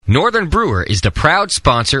Northern Brewer is the proud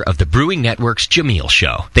sponsor of the Brewing Network's Jamil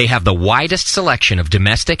Show. They have the widest selection of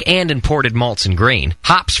domestic and imported malts and grain,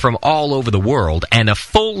 hops from all over the world, and a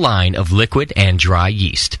full line of liquid and dry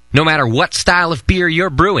yeast. No matter what style of beer you're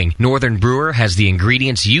brewing, Northern Brewer has the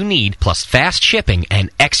ingredients you need, plus fast shipping and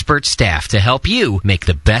expert staff to help you make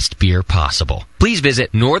the best beer possible. Please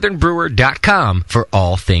visit northernbrewer.com for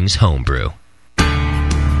all things homebrew.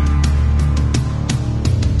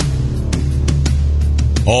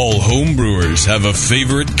 All homebrewers have a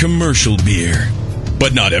favorite commercial beer,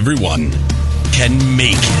 but not everyone can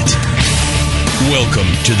make it. Welcome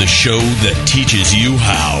to the show that teaches you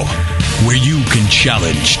how, where you can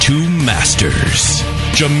challenge two masters,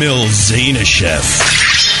 Jamil Zainashev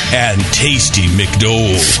and Tasty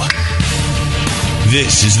McDole.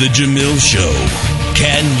 This is the Jamil Show.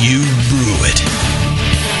 Can you brew it?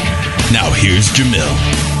 Now here's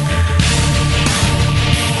Jamil.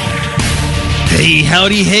 Hey,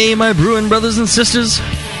 howdy, hey, my brewing brothers and sisters.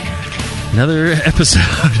 Another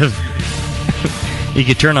episode of... You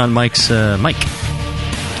could turn on Mike's mic.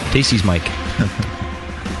 Tasty's mic.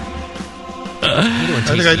 I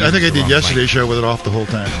think I did yesterday's show with it off the whole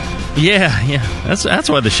time. Yeah. That's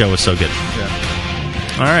why the show was so good.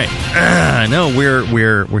 Yeah. All right. No,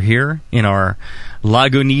 we're here in our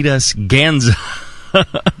Lagunitas Ganza.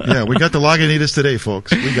 Yeah, we got the Lagunitas today,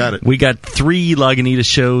 folks. We got it. We got 3 Lagunitas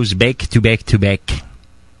shows back to back.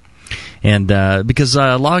 And because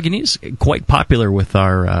Lagunitas quite popular with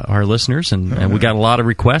our listeners, and we got a lot of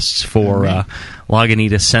requests for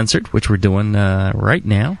Lagunitas Censored, which we're doing right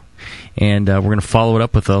now. And we're going to follow it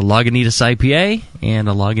up with a Lagunitas IPA and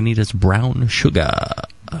a Lagunitas Brown Sugar.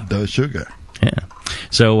 The sugar. Yeah.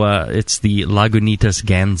 So it's the Lagunitas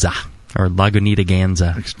Ganza. Or Lagunita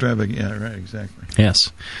Ganza. Extravagant, yeah, right, exactly.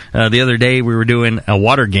 Yes. The other day we were doing a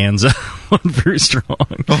water Ganza on Brew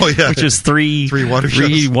Strong. Oh, yeah. Which is three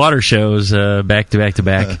water shows back to back to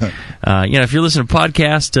back. If you're listening to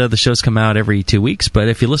podcast, the shows come out every 2 weeks. But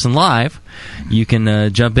if you listen live, you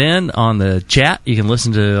can jump in on the chat. You can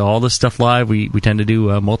listen to all this stuff live. We tend to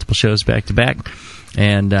do multiple shows back to back.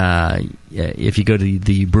 And if you go to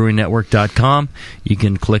the brewingnetwork.com, you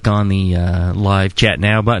can click on the live chat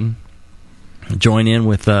now button. Join in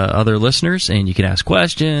with other listeners, and you can ask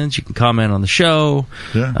questions. You can comment on the show,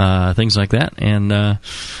 things like that, and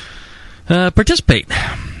participate.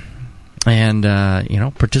 And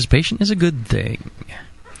participation is a good thing.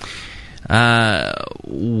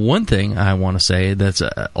 One thing I want to say that's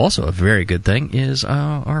also a very good thing is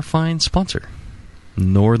our fine sponsor,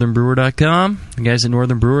 NorthernBrewer.com. The guys at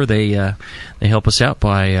Northern Brewer, they help us out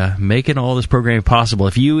by making all this programming possible.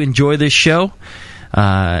 If you enjoy this show,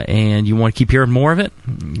 and you want to keep hearing more of it,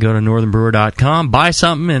 go to northernbrewer.com, buy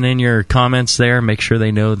something, and in your comments there, make sure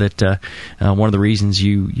they know that one of the reasons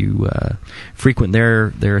you frequent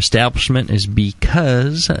their establishment is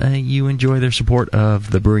because you enjoy their support of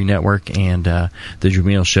the Brewing Network and the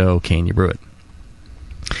Jamil Show, Can You Brew It?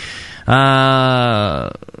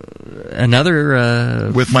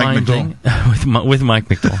 Another with Mike McDole. with Mike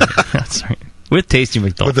McDole. That's right. With Tasty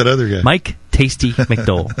McDole. With that other guy. Mike Tasty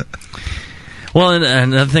McDole. Well, and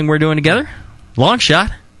another thing we're doing together, Long Shot.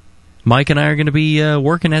 Mike and I are going to be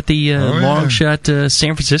working at the Long Shot San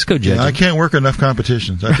Francisco judging. Yeah, I can't work enough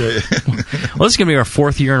competitions, I tell you. Well, this is going to be our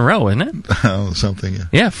 4th year in a row, isn't it? Oh, something, yeah.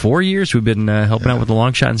 Yeah, 4 years we've been helping out with the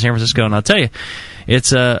Long Shot in San Francisco, and I'll tell you,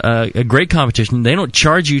 it's a great competition. They don't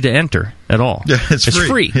charge you to enter at all. Yeah, it's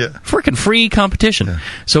free. Yeah. Freaking free competition. Yeah.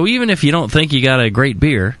 So even if you don't think you got a great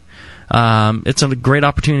beer, it's a great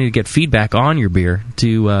opportunity to get feedback on your beer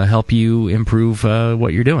to help you improve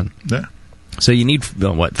what you're doing. Yeah. So you need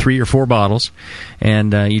 3 or 4 bottles,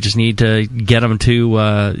 and you just need to get them to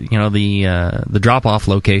the drop-off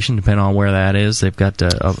location, depending on where that is. They've got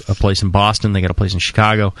a place in Boston, they got a place in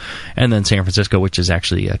Chicago, and then San Francisco, which is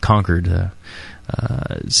actually Concord.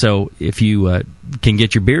 So if you can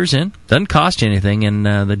get your beers in, doesn't cost you anything, and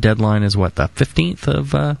the deadline is the 15th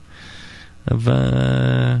of.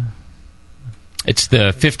 It's the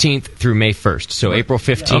 15th through May 1st. So April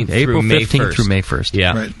 15th through May 1st. Through May 1st.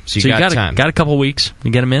 Yeah. Right. So you got time. Got a couple weeks to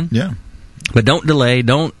get them in. Yeah. But don't delay.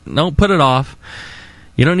 Don't put it off.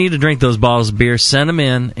 You don't need to drink those bottles of beer. Send them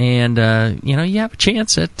in, and you have a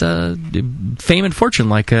chance at fame and fortune.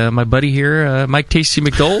 Like my buddy here, Mike Tasty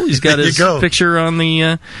McDole. He's got his picture on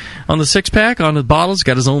the 6-pack on the bottles.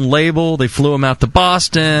 Got his own label. They flew him out to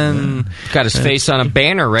Boston. Got his face on a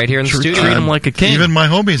banner right here in the studio. Treat him like a king. Even my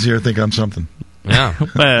homies here think I'm something. Yeah.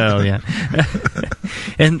 Well, yeah.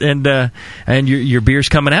 and your beer's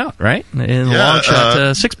coming out, right? In the Long Shot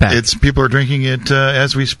 6-pack. People are drinking it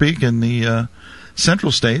as we speak in the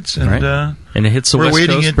Central States, and And it hits the West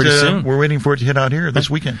Coast pretty soon. We're waiting for it to hit out here this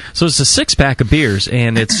weekend. So it's a 6-pack of beers,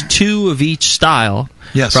 and it's 2 of each style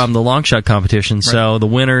from the long shot competition. Right. So the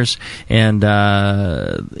winners, and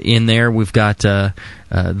in there we've got the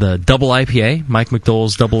double IPA, Mike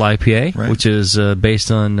McDowell's double IPA, which is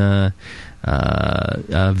based on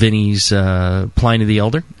Vinny's Pliny the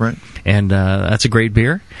Elder. Right. And that's a great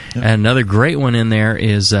beer. Yeah. And another great one in there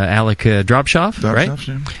is Alec Dropshoff, right?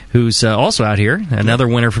 Yeah. Who's also out here, another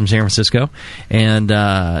winner from San Francisco. And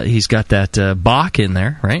he's got that Bock in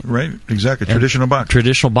there, right? Right, exactly. Traditional Bock.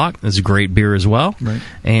 Traditional Bock is a great beer as well. Right.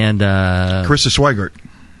 And Carissa Swigert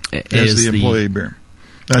is the employee beer.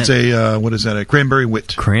 That's what is that? A cranberry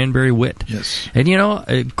wit. Cranberry wit. Yes.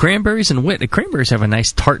 And cranberries and wit. Cranberries have a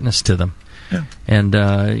nice tartness to them. Yeah. And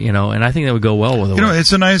and I think that would go well with it.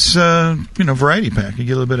 It's a nice variety pack. You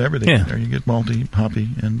get a little bit of everything in there. You get malty, hoppy,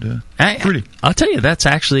 and fruity. I'll tell you, that's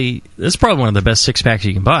probably one of the best 6-packs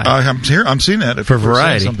you can buy. I'm seeing that for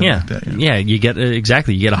variety. Yeah. Like that, yeah, you get you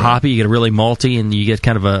get a hoppy, you get a really malty, and you get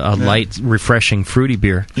kind of a light, refreshing, fruity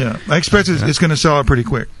beer. Yeah, I expect it's going to sell out pretty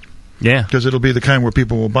quick. Yeah, because it'll be the kind where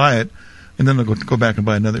people will buy it, and then they'll go back and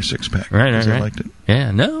buy another 6-pack. Right. I liked it. Yeah,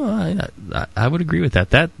 no, I would agree with that.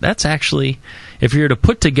 That's actually, if you were to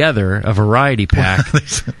put together a variety pack,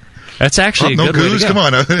 that's actually a good way to go. Come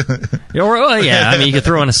on. I mean, you could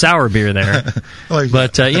throw in a sour beer there.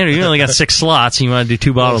 But, you only got 6 slots, and you want to do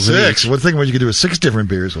 2 bottles of each. Well, the thing was you could do with 6 different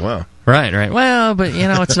beers. Wow. Right. Well, but,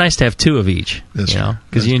 it's nice to have 2 of each. That's true.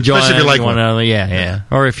 Because you enjoy especially it. If you like one. Yeah.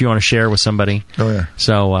 Or if you want to share with somebody. Oh, yeah.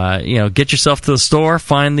 So, get yourself to the store,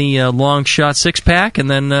 find the long shot 6-pack, and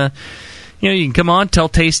then... you can come on, tell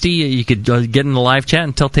Tasty. You could get in the live chat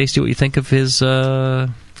and tell Tasty what you think of his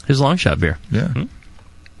long shot beer. Yeah.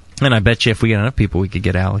 And I bet you if we get enough people, we could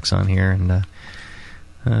get Alex on here, and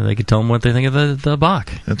they could tell him what they think of the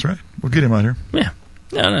Bock. That's right. We'll get him on here. Yeah.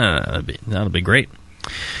 No, that'll be great.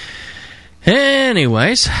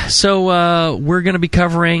 Anyways, so we're going to be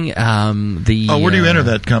covering the... Oh, where do you enter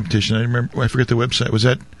that competition? I forget the website. Was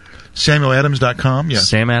that SamuelAdams.com? Yeah.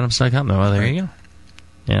 SamAdams.com. Oh, there you go.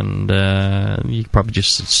 And you could probably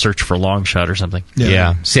just search for Long Shot or something.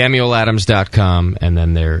 Yeah. SamuelAdams.com, and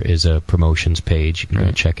then there is a promotions page you can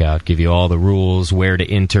go check out. Give you all the rules, where to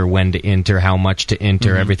enter, when to enter, how much to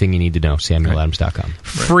enter, everything you need to know. SamuelAdams.com.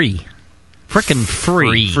 Free. Frickin'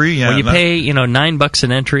 free. Free, yeah. When you pay, $9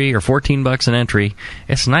 an entry or $14 an entry,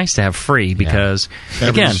 it's nice to have free because,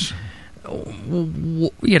 again,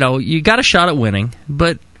 you got a shot at winning,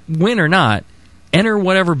 but win or not, enter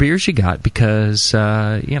whatever beers you got because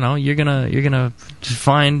you're gonna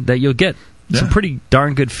find that you'll get some pretty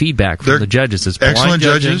darn good feedback from the judges. It's excellent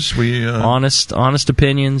judging, judges. We honest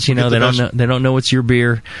opinions. They don't know it's your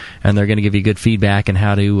beer, and they're going to give you good feedback and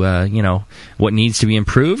how to what needs to be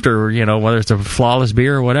improved or whether it's a flawless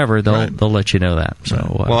beer or whatever. They'll let you know that.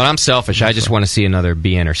 So well, and I'm selfish. I just want to see another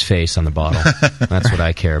BNR's face on the bottle. That's what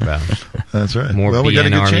I care about. That's right. More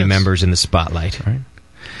BN Army members in the spotlight. Right.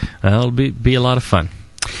 It'll be a lot of fun.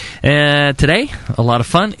 Today, a lot of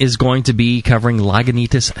fun is going to be covering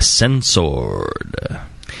Lagunitas Censored.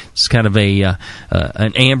 It's kind of an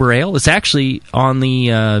amber ale. It's actually on the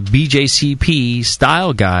BJCP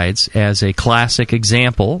style guides as a classic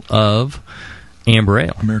example of amber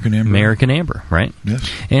ale. American amber, right? Yes.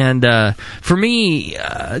 And for me,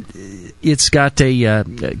 it's got a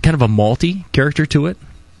kind of a malty character to it.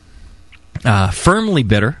 Firmly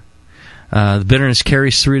bitter. The bitterness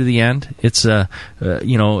carries through to the end. It's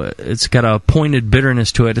it's got a pointed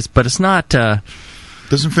bitterness to it. But it's not.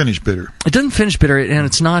 Doesn't finish bitter. It doesn't finish bitter, and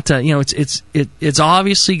it's not. It's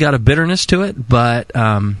obviously got a bitterness to it, but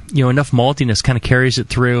enough maltiness kind of carries it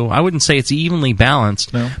through. I wouldn't say it's evenly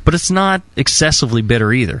balanced, but it's not excessively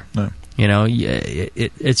bitter either. No.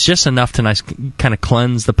 It's just enough to kind of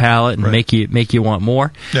cleanse the palate and make you want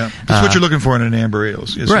more. Yeah, that's what you're looking for in an amber ale.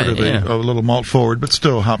 Is sort of a little malt forward, but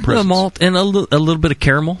still hop presence. A malt and a little bit of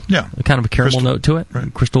caramel. Yeah, kind of a caramel note to it.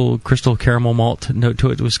 Right. Crystal caramel malt note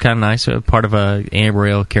to it. It was kind of nice. Part of a amber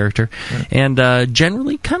ale character. Right. And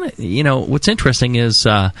generally, kind of what's interesting is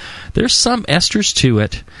there's some esters to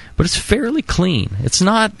it, but it's fairly clean. It's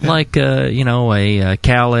not like a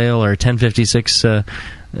Cal Ale or a 1056.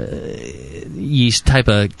 Yeast type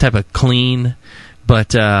of clean,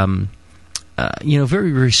 but very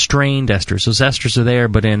restrained esters. Those esters are there,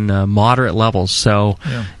 but in moderate levels. So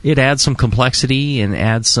it adds some complexity and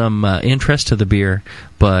adds some interest to the beer,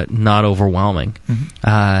 but not overwhelming.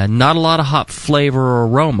 Mm-hmm. Not a lot of hop flavor or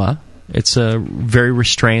aroma. It's very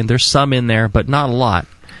restrained. There's some in there, but not a lot.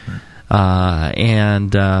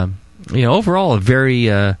 And overall a very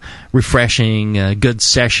refreshing, good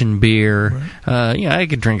session beer. Right. I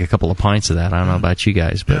could drink a couple of pints of that. I don't know about you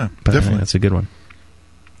guys, but definitely. I think that's a good one.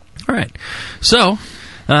 All right. So,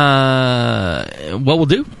 what we'll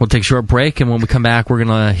do, we'll take a short break, and when we come back, we're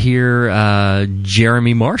going to hear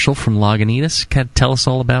Jeremy Marshal from Lagunitas tell us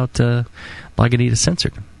all about Lagunitas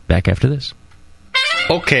Censored. Back after this.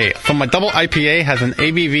 Okay, so my double IPA has an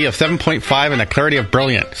ABV of 7.5 and a clarity of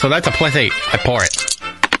brilliant, so that's a +8. I pour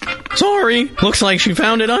it. Sorry, looks like she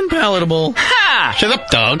found it unpalatable. Ha! Shut up,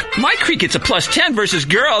 Doug. My creek gets a +10 versus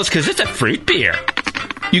girls because it's a fruit beer.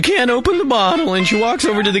 You can't open the bottle, and she walks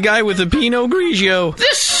over to the guy with the Pinot Grigio.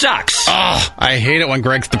 This sucks! Ugh, I hate it when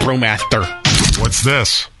Greg's the brewmaster. What's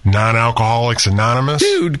this? Non-Alcoholics Anonymous?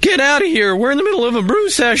 Dude, get out of here. We're in the middle of a brew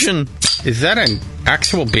session. Is that an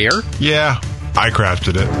actual beer? Yeah, I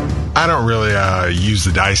crafted it. I don't really use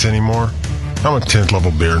the dice anymore. I'm a 10th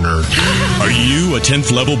level beer nerd. Are you a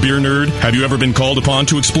 10th level beer nerd? Have you ever been called upon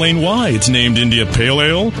to explain why it's named India Pale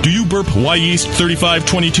Ale? Do you burp Y Yeast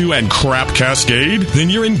 3522 and crap Cascade?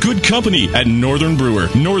 Then you're in good company at Northern Brewer.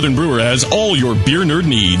 Northern Brewer has all your beer nerd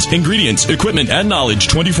needs, ingredients, equipment, and knowledge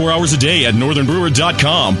 24 hours a day at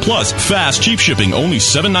northernbrewer.com. Plus, fast, cheap shipping, only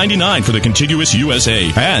 $7.99 for the contiguous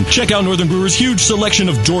USA. And check out Northern Brewer's huge selection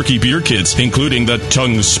of dorky beer kits, including the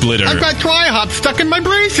Tongue Splitter. I've got dry hops stuck in my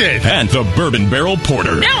braces. And the Bourbon Barrel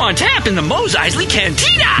Porter. Now on tap in the Mos Eisley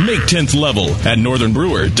Cantina. Make 10th level at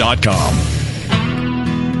northernbrewer.com.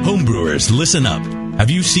 Homebrewers, listen up. Have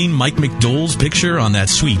you seen Mike McDole's picture on that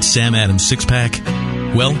sweet Sam Adams six-pack?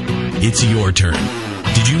 Well, it's your turn.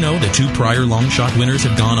 Did you know that 2 prior long shot winners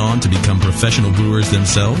have gone on to become professional brewers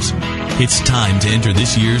themselves? It's time to enter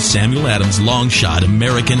this year's Samuel Adams Long Shot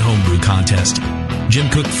American Homebrew Contest. Jim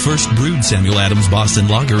Cook first brewed Samuel Adams Boston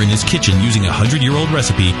Lager in his kitchen using a 100-year-old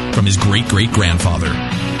recipe from his great-great-grandfather.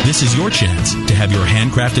 This is your chance to have your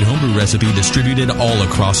handcrafted homebrew recipe distributed all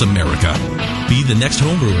across America. Be the next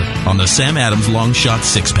homebrewer on the Sam Adams Long Shot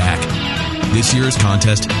six-pack. This year's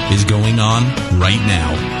contest is going on right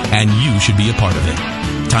now, and you should be a part of it.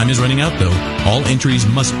 Time is running out, though. All entries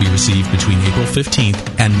must be received between April 15th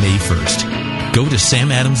and May 1st. Go to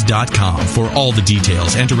samadams.com for all the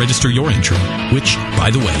details and to register your entry, which, by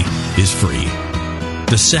the way, is free.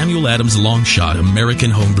 The Samuel Adams Long Shot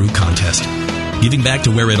American Homebrew Contest. Giving back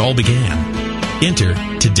to where it all began. Enter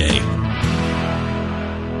today.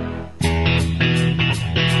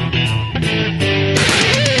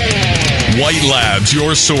 White Labs,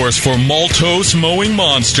 your source for maltose mowing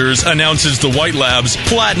monsters, announces the White Labs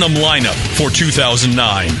Platinum lineup for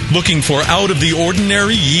 2009. Looking for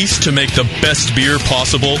out-of-the-ordinary yeast to make the best beer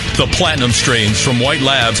possible? The Platinum strains from White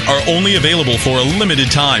Labs are only available for a limited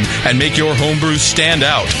time and make your homebrews stand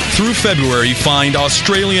out. Through February, find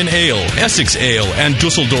Australian Ale, Essex Ale, and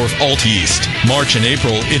Dusseldorf Alt yeast. March and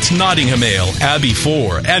April, it's Nottingham Ale, Abbey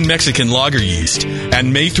 4, and Mexican Lager yeast.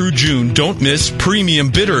 And May through June, don't miss Premium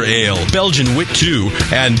Bitter Ale, Belgian Wit 2,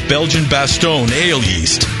 and Belgian Bastogne Ale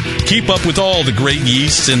yeast. Keep up with all the great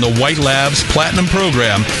yeasts in the White Labs Platinum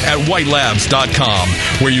program at whitelabs.com,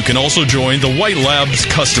 where you can also join the White Labs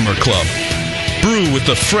Customer Club. Brew with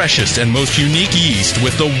the freshest and most unique yeast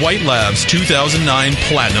with the White Labs 2009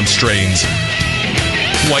 Platinum strains.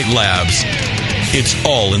 White Labs. It's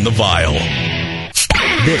all in the vial.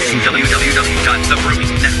 This is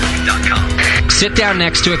www.thebrewingnetwork.com. Sit down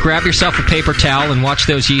next to it, grab yourself a paper towel, and watch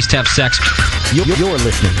those yeast have sex. You're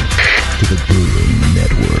listening to the Brewing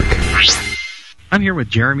Network. I'm here with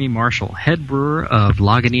Jeremy Marshal, head brewer of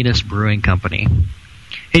Lagunitas Brewing Company.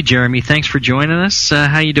 Hey, Jeremy, thanks for joining us.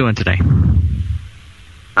 How you doing today?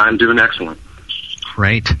 I'm doing excellent.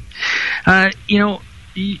 Great.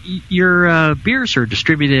 Your beers are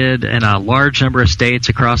distributed in a large number of states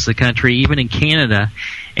across the country, even in Canada,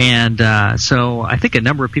 and so I think a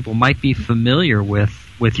number of people might be familiar with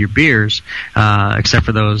your beers, except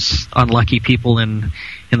for those unlucky people in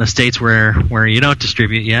the states where you don't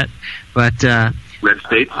distribute yet. But red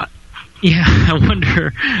states. Yeah, I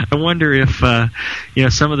wonder if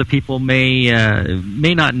some of the people may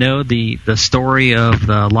not know the story of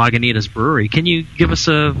the Lagunitas Brewery. Can you give us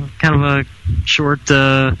a kind of a short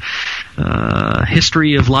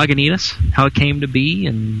history of Lagunitas, how it came to be,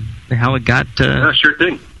 and how it got sure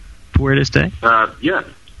thing to where it is today? Yeah.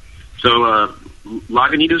 So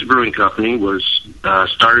Lagunitas Brewing Company was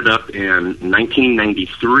started up in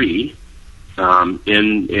 1993.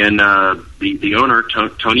 The owner,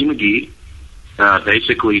 Tony McGee,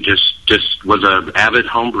 basically just was an avid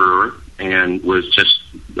home brewer and was just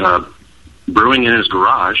brewing in his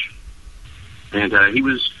garage, and he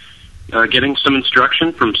was getting some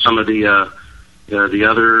instruction from some of the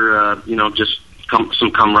other just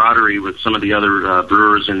some camaraderie with some of the other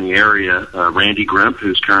brewers in the area. Randy Grimp,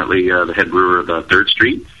 who's currently the head brewer of 3rd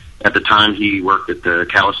Street. At the time, he worked at the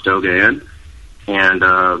Calistoga Inn. And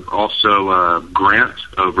also Grant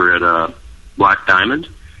over at Black Diamond.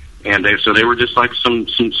 And they were just like some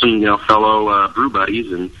fellow brew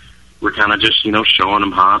buddies, and we're kind of just showing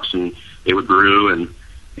them hops, and they would brew, and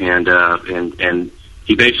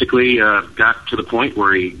he basically got to the point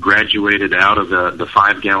where he graduated out of the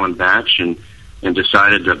 5-gallon batch and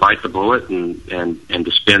decided to bite the bullet and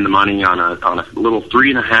to spend the money on a little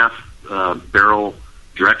 3.5 barrel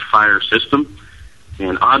direct fire system.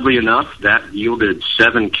 And oddly enough, that yielded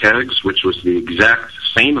 7 kegs, which was the exact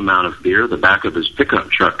same amount of beer the back of his pickup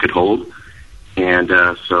truck could hold. And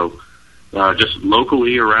so just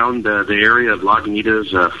locally around the area of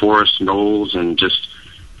Lagunitas, Forest, Knowles, and just,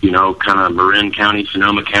 kind of Marin County,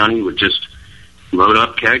 Sonoma County, would just load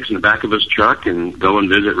up kegs in the back of his truck and go and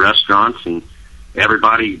visit restaurants. And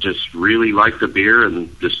everybody just really liked the beer,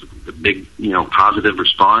 and just a big, positive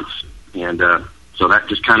response. And so that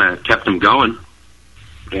just kind of kept him going.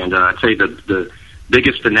 And I'd say the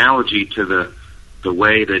biggest analogy to the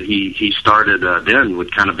way that he started then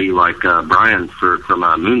would kind of be like Brian from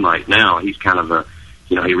Moonlight now. He's kind of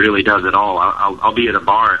he really does it all. I'll be at a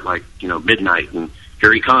bar at like, midnight, and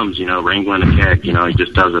here he comes, wrangling a keg. He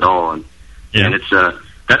just does it all. And it's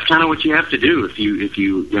that's kind of what you have to do if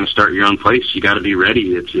you going to start your own place. You got to be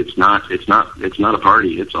ready. It's not a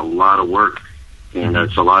party. It's a lot of work, and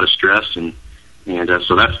it's a lot of stress, and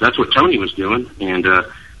so that's what Tony was doing. And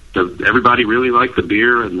everybody really liked the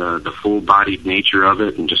beer and the full-bodied nature of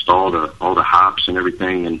it, and just all the hops and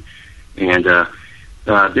everything. And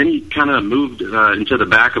then he kind of moved into the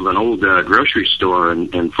back of an old grocery store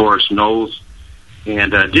in Forest Knolls,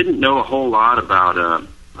 and didn't know a whole lot about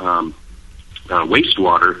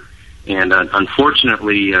wastewater, and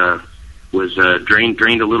unfortunately was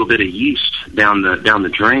drained a little bit of yeast down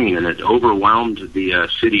the drain, and it overwhelmed the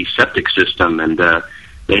city septic system. And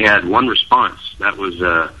they had one response. That was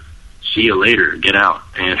see you later, get out.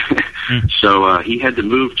 And so he had to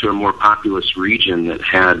move to a more populous region that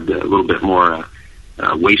had a little bit more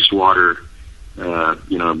wastewater,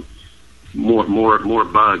 more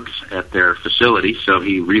bugs at their facility. So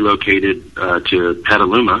he relocated to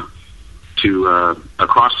Petaluma, to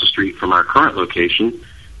across the street from our current location,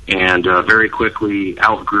 and very quickly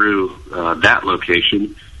outgrew that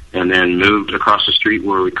location, and then moved across the street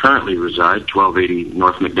where we currently reside, 1280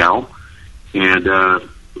 North McDowell.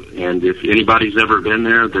 And if anybody's ever been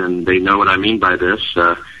there, then they know what I mean by this.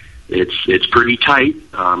 It's pretty tight.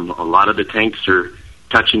 A lot of the tanks are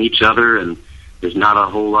touching each other, and there's not a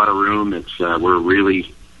whole lot of room. It's we're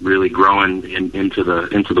really growing into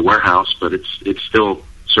the warehouse, but it's still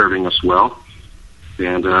serving us well,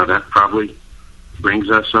 and that probably brings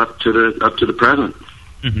us up to the present.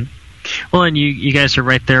 Mm-hmm. Well, and you guys are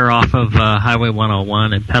right there off of Highway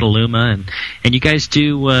 101 in Petaluma, and you guys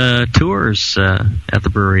do tours at the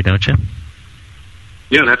brewery, don't you?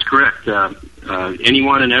 Yeah, that's correct.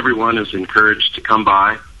 Anyone and everyone is encouraged to come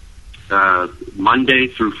by Monday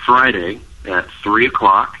through Friday at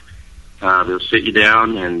 3:00. They'll sit you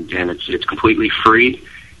down, and it's completely free.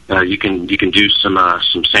 You can do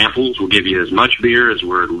some samples. We'll give you as much beer as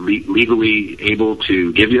we're legally able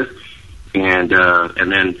to give you, and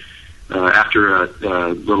then after a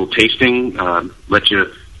little tasting, let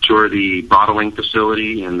you tour the bottling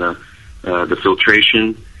facility and the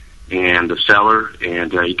filtration and the cellar,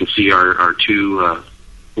 and you can see our two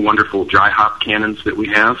wonderful dry hop cannons that we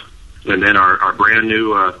have, and then our brand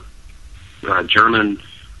new German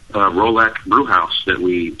Rolek brew house that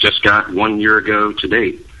we just got 1 year ago to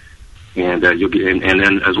date. And you'll get, and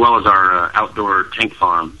then as well as our outdoor tank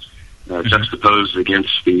farm, juxtaposed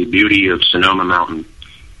against the beauty of Sonoma Mountain.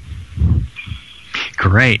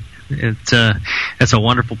 Great. It's a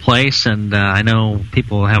wonderful place, and I know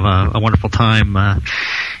people have a wonderful time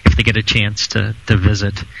if they get a chance to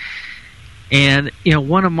visit. And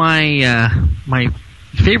one of my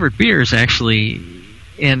favorite beers, actually,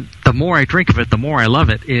 and the more I drink of it, the more I love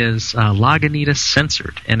it, is Lagunitas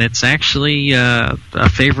Censored, and it's actually a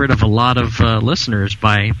favorite of a lot of listeners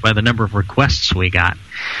by the number of requests we got.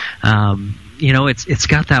 It's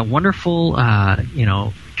got that wonderful,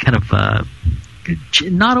 kind of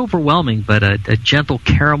not overwhelming, but a gentle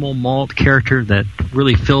caramel malt character that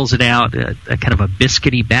really fills it out, a kind of a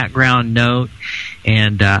biscuity background note,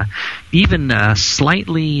 and even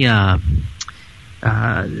slightly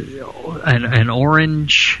an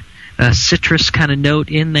orange citrus kind of note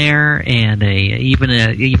in there, and even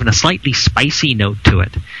a slightly spicy note to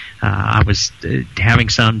it. I was having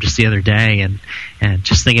some just the other day, and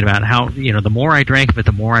just thinking about how, the more I drank of it,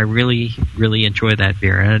 the more I really, really enjoyed that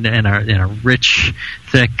beer, and a rich,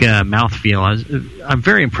 thick mouthfeel. I'm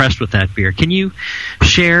very impressed with that beer. Can you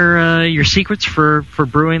share your secrets for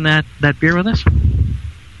brewing that beer with us?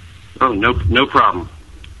 Oh, no problem.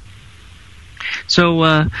 So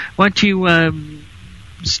why don't you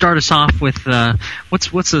start us off with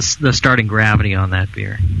what's the starting gravity on that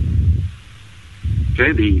beer?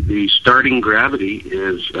 Okay, the starting gravity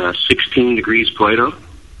is 16 degrees Plato.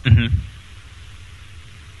 Mm-hmm.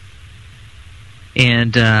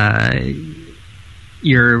 And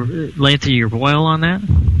your length of your boil on that?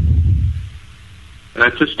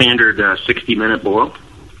 That's a standard 60-minute boil.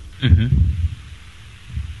 Mm-hmm.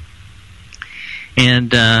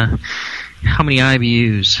 And how many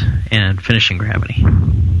IBUs and finishing gravity?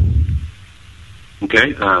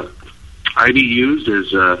 Okay, IBUs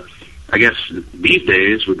is, I guess these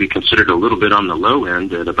days would be considered a little bit on the low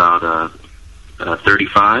end at about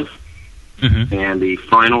 35. Mm-hmm. And the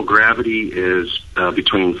final gravity is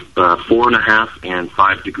between 4.5 and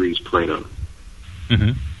 5 degrees Plato.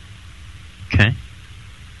 Mm-hmm. Okay.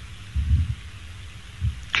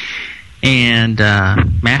 And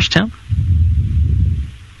mash temp?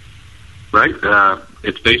 Right.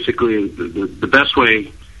 It's basically the best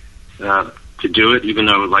way to do it, even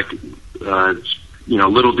though it's a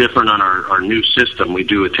little different on our new system. We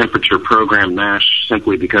do a temperature program mash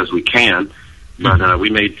simply because we can, but we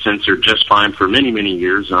made Censored just fine for many, many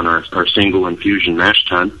years on our single infusion mash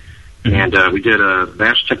tun, and we did a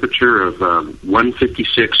mash temperature of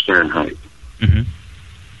 156 Fahrenheit. Mm-hmm.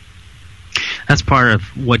 That's part of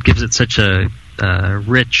what gives it such a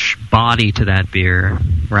rich body to that beer,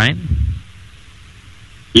 right?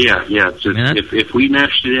 Yeah. If we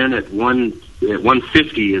mashed it in at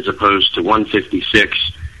 150 as opposed to 156,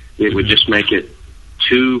 it would just make it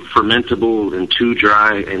too fermentable and too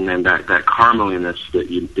dry, and then that carameliness that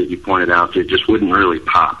you pointed out, it just wouldn't really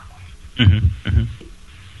pop. Mm-hmm. Mm-hmm.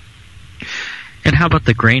 And how about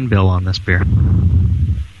the grain bill on this beer?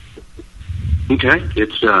 Okay,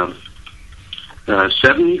 it's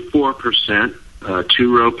 74%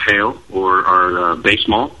 two-row pale, or our base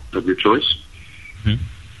malt of your choice. Mm-hmm.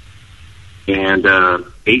 And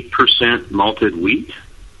 8% malted wheat,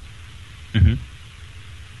 mm-hmm.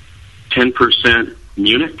 10%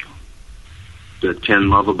 Munich, the 10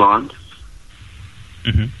 Lava Bond,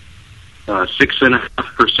 mm-hmm.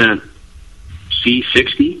 6.5%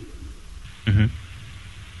 C60, mm-hmm.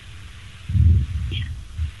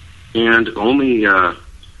 and only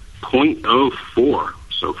 0.04,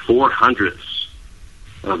 so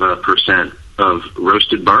 0.04% of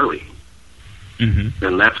roasted barley. Mm-hmm.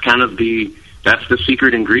 And that's kind of the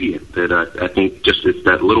secret ingredient that I think just it's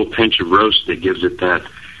that little pinch of roast that gives it that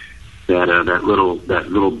little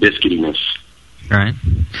biscuitiness. Right.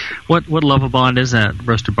 What Lava Bond is that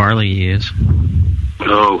roasted barley you use?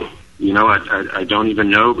 Oh, I don't even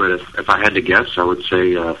know, but if I had to guess, I would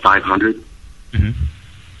say 500. Mm-hmm.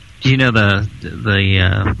 Do you know the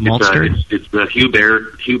malt stirred? It's the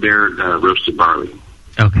Hubert roasted barley.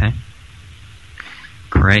 Okay.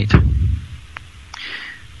 Great.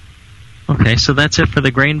 Okay, so that's it for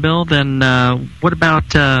the grain bill. Then what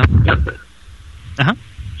about? Uh-huh.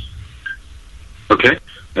 Okay,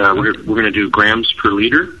 we're going to do grams per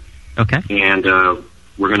liter. Okay. And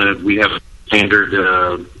we have standard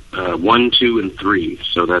 1, 2, and 3.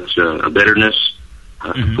 So that's a bitterness,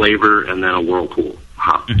 mm-hmm. flavor, and then a whirlpool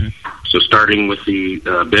hop. Mm-hmm. So starting with the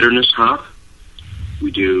bitterness hop,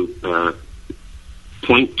 we do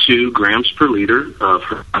 0.2 grams per liter of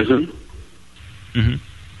Horizon. Mm-hmm.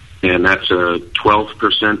 And that's a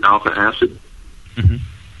 12% alpha acid. Mm-hmm.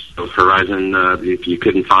 So Horizon, if you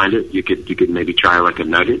couldn't find it, you could maybe try like a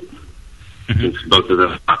nugget. Mm-hmm. Since both of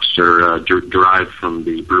the hops are derived from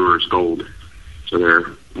the Brewer's Gold, so they're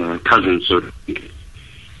cousins, so to speak.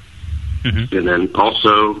 Mm-hmm. And then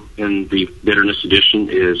also in the bitterness edition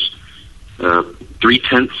is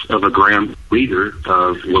 0.3 gram per liter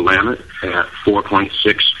of Willamette at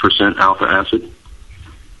 4.6% alpha acid.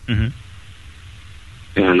 Mm-hmm.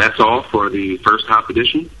 And that's all for the first hop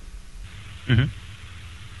edition. Mm-hmm.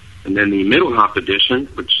 And then the middle hop edition,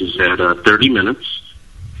 which is at 30 minutes,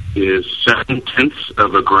 is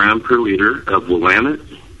 0.7 gram per liter of Willamette.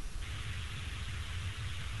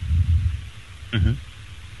 Mm-hmm.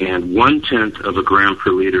 And 0.1 gram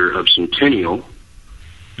per liter of Centennial.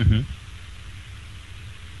 Mm-hmm.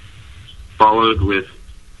 Followed with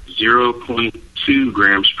 0.2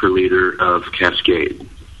 grams per liter of Cascade.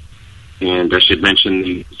 And I should mention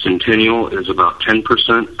the Centennial is about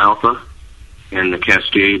 10% alpha, and the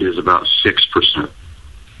Cascade is about 6%.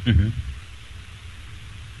 Mm-hmm.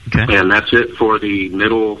 Okay. And that's it for the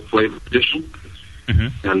middle flavor edition.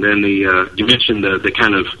 Mm-hmm. And then you mentioned the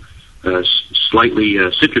kind of slightly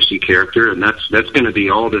citrusy character, and that's going to be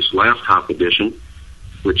all this last hop edition,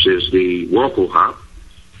 which is the Whirlpool hop.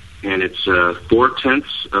 And it's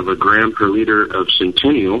 0.4 of a gram per liter of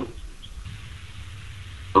Centennial,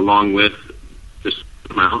 along with this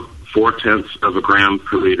amount, 0.4 of a gram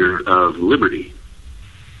per liter of Liberty.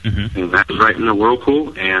 Mm-hmm. And that's right in the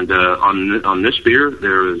Whirlpool. And on this beer,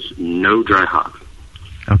 there is no dry hop.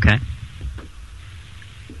 Okay.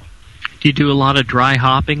 Do you do a lot of dry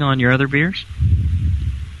hopping on your other beers?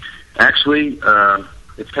 Actually,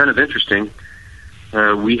 it's kind of interesting.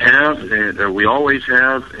 We always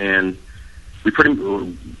have, and we pretty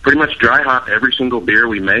much dry hop every single beer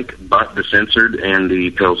we make, but the Censored and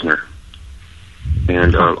the Pilsner.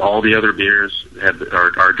 And all the other beers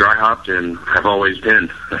are dry hopped and have always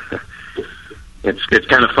been. It's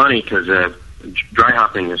kind of funny because dry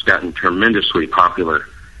hopping has gotten tremendously popular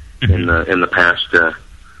in the past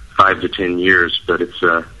 5 to 10 years, but it's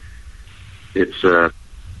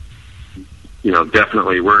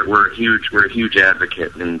definitely we're a huge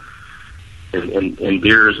advocate and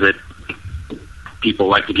beers that people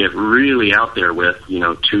like to get really out there with,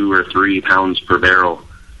 2 or 3 pounds per barrel.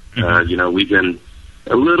 We've been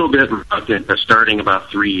a little bit reluctant, but starting about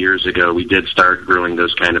 3 years ago, we did start brewing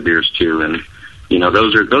those kind of beers too, and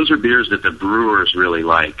those are beers that the brewers really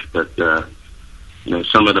like, but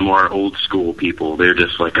some of the more old school people, they're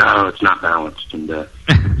just like, oh, it's not balanced, and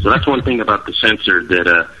so that's one thing about the Censored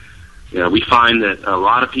that we find that a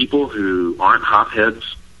lot of people who aren't hopheads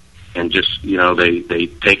and just they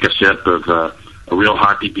take a sip of a real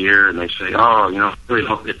hoppy beer and they say, oh,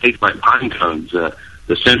 really it tastes like pine cones.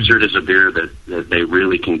 The Censored is a beer that they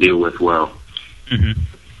really can deal with well. Mm-hmm.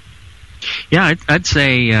 Yeah, I'd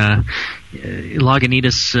say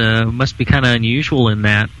Lagunitas must be kind of unusual in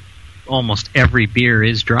that almost every beer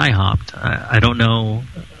is dry hopped. I don't know.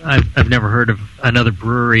 I've never heard of another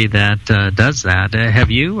brewery that does that.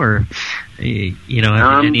 Have you, or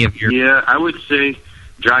have any of your? Yeah, I would say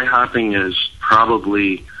dry hopping is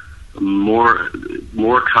probably more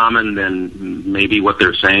common than maybe what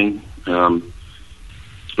they're saying.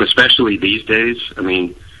 Especially these days. I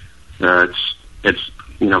mean, it's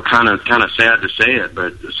kind of sad to say it,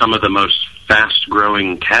 but some of the most fast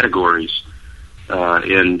growing categories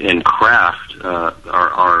in craft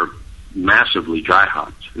are massively dry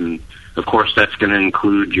hopped, and of course that's going to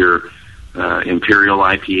include your Imperial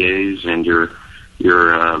IPAs and your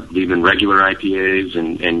even regular IPAs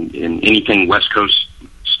and anything West Coast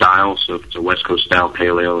style. So if it's a West Coast style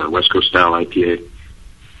Pale Ale or West Coast style IPA,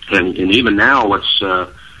 and even now what's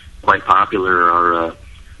quite popular are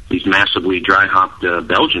these massively dry hopped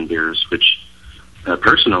Belgian beers, which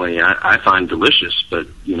personally I find delicious, but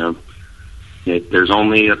there's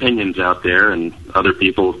only opinions out there, and other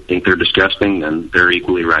people think they're disgusting, and they're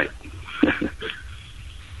equally right.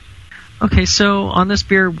 Okay, so on this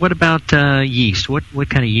beer, what about yeast? What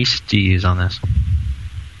kind of yeast do you use on this?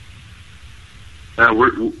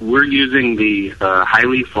 We're using the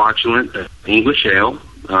highly flatulent English ale,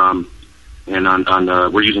 and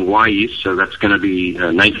on we're using Y yeast, so that's going to be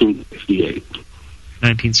 1968.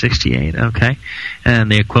 1968, okay.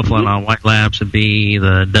 And the equivalent on White Labs would be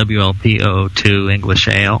the WLP-002 English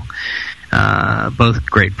Ale. Both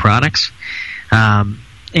great products. And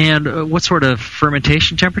what sort of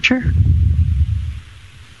fermentation temperature?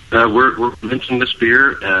 We're fermenting this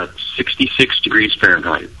beer at 66 degrees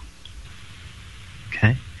Fahrenheit.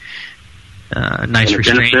 Okay. Nice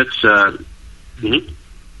restraint. Benefits,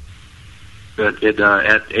 at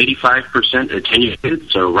 85%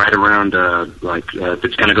 attenuated, so right around if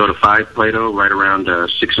it's going to go to 5 Plato, right around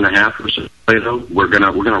 6.5% Plato. We're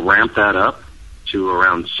gonna ramp that up to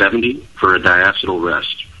around 70 for a diacetyl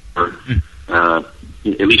rest, or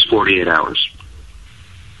at least 48 hours.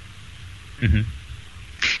 Mm-hmm.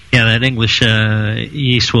 Yeah, that English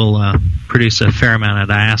yeast will produce a fair amount of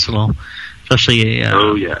diacetyl, especially.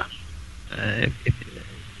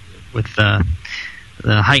 With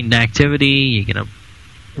the heightened activity, you're going to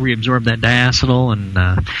reabsorb that diacetyl, and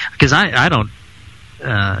because I don't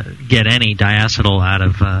get any diacetyl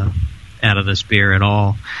out of this beer at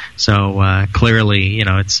all, so clearly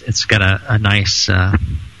it's got a nice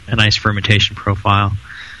fermentation profile,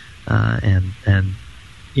 and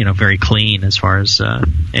very clean as far as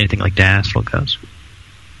anything like diacetyl goes.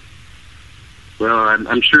 Well,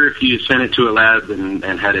 I'm sure if you sent it to a lab and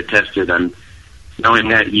had it tested, knowing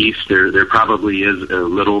that yeast, there probably is a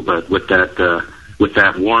little, but with that with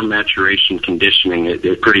that warm maturation conditioning,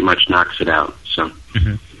 it pretty much knocks it out. So.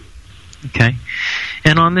 Mm-hmm. Okay.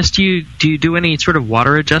 And on this, do you do any sort of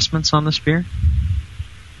water adjustments on this beer?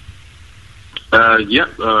 We're going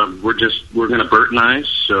to Burtonize,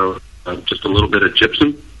 so just a little bit of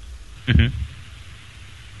gypsum. Mm-hmm.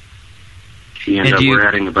 And we're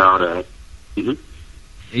adding about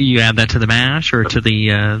You add that to the mash or to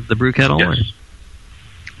the brew kettle? Yes.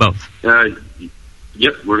 Or both?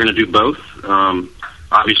 Yep, we're going to do both.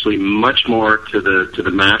 Obviously, much more to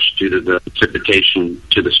the mash due to the precipitation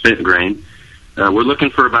to the spent grain. We're looking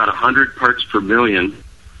for about 100 parts per million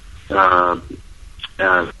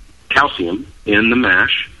calcium in the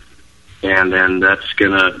mash, and then that's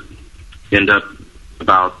going to end up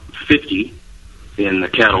about 50 in the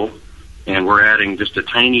kettle. And we're adding just a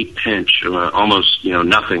tiny pinch, almost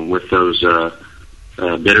nothing, with those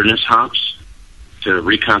bitterness hops to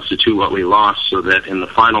reconstitute what we lost, so that in the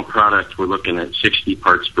final product we're looking at 60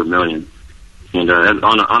 parts per million. And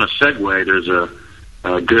on a segue, there's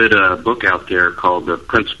a good book out there called The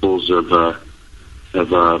Principles of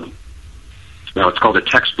it's called A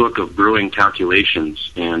Textbook of Brewing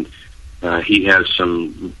Calculations, and he has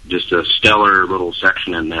just a stellar little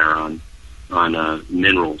section in there on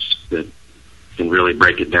minerals that can really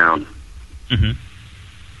break it down. Mm-hmm.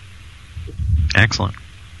 Excellent.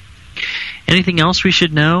 Anything else we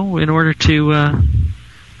should know in order to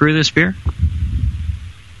brew this beer?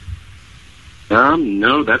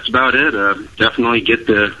 No, that's about it. Definitely get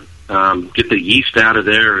the yeast out of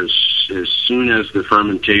there as soon as the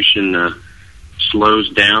fermentation slows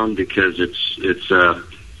down, because it's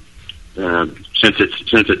since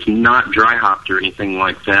it's not dry hopped or anything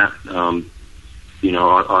like that.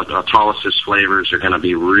 Autolysis flavors are going to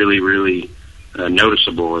be really, really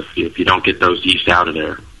noticeable if you don't get those yeast out of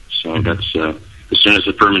there. So that's as soon as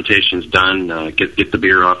the fermentation's done, get the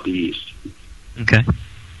beer off the yeast. Okay.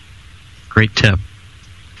 Great tip.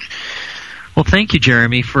 Well, thank you,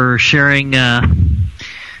 Jeremy, for sharing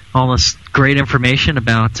all this great information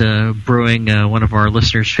about brewing one of our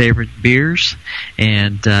listeners' favorite beers.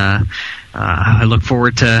 And I look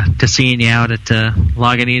forward to seeing you out at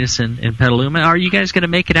Lagunitas in Petaluma. Are you guys going to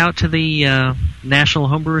make it out to the National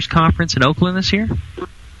Homebrewers Conference in Oakland this year?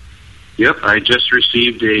 Yep, I just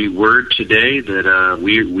received a word today that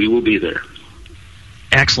we will be there.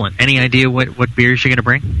 Excellent. Any idea what beers you're going to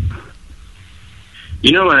bring?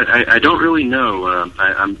 You know, I don't really know.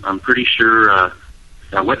 I'm pretty sure.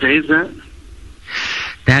 What day is that?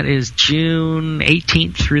 That is June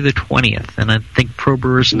 18th through the 20th, and I think Pro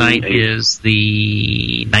Brewers Night is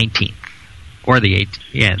the 19th or the 18th.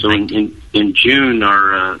 Yeah. So in June,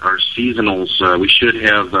 our seasonals, we should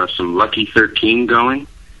have some Lucky 13 going.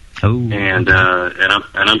 Oh. And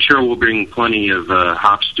I'm sure we'll bring plenty of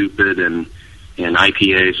Hop Stupid and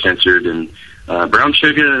IPA censored, and brown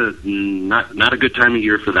sugar. Not a good time of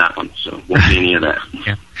year for that one, so won't see any of that.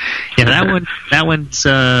 Yeah, that one's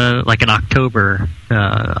like an October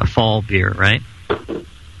fall beer, right?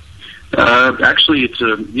 Actually, it's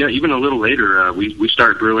even a little later. We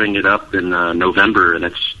start brewing it up in November, and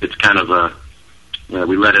it's kind of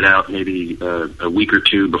we let it out maybe a week or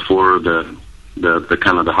two before the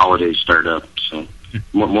kind of the holidays start up. So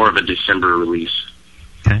more of a December release.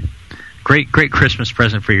 Okay. Great Christmas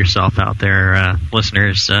present for yourself out there,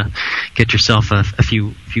 listeners. Get yourself a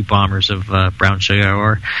few bombers of brown sugar,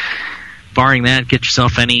 or barring that, get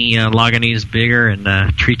yourself any Lagunitas beer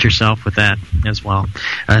and treat yourself with that as well.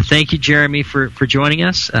 Thank you, Jeremy, for joining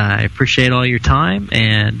us. I appreciate all your time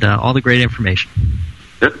and all the great information.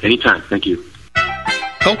 Yep, anytime. Thank you.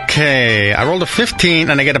 Okay, I rolled a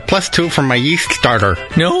 15, and I get a +2 from my yeast starter.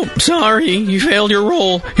 No, sorry, you failed your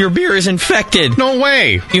roll. Your beer is infected. No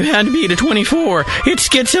way. You had to beat a 24. It's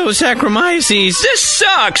Schizosaccharomyces. This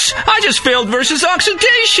sucks. I just failed versus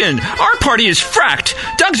oxidation. Our party is fracked.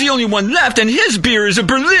 Doug's the only one left, and his beer is a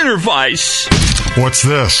Berliner Weiss. What's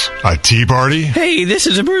this? A tea party? Hey, this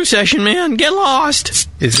is a brew session, man. Get lost.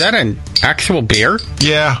 Is that an actual beer?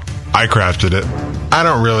 Yeah, I crafted it. I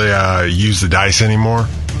don't really use the dice anymore.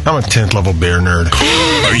 I'm a 10th level beer nerd.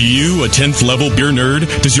 Are you a 10th level beer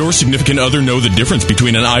nerd? Does your significant other know the difference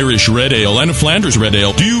between an Irish red ale and a Flanders red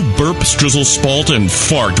ale? Do you burp, strizzle, spalt, and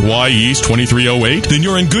fart Y Yeast 2308? Then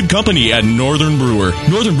you're in good company at Northern Brewer.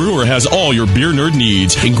 Northern Brewer has all your beer nerd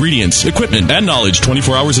needs, ingredients, equipment, and knowledge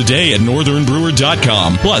 24 hours a day at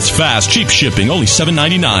northernbrewer.com. Plus fast, cheap shipping, only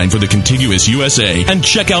 $7.99 for the contiguous USA. And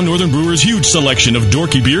check out Northern Brewer's huge selection of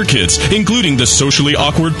dorky beer kits, including the socially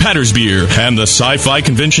awkward Patters beer and the sci-fi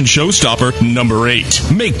convention showstopper number 8.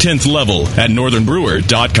 Make 10th level at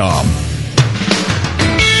northernbrewer.com.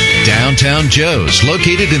 Downtown Joe's,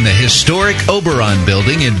 located in the historic Oberon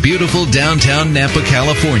building in beautiful downtown Napa,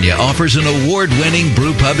 California, offers an award-winning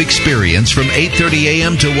brew pub experience from 8:30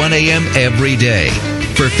 a.m. to 1 a.m. every day.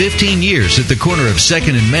 For 15 years at the corner of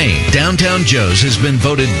 2nd and Main, Downtown Joe's has been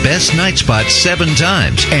voted Best Night Spot 7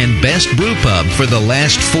 times and Best Brew Pub for the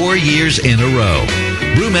last 4 years in a row.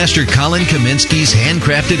 Brewmaster Colin Kaminsky's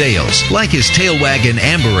handcrafted ales, like his Tailwagon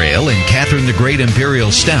Amber Ale and Catherine the Great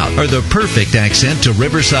Imperial Stout, are the perfect accent to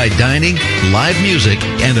riverside dining, live music,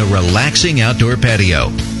 and a relaxing outdoor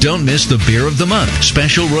patio. Don't miss the Beer of the Month,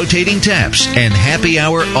 special rotating taps, and happy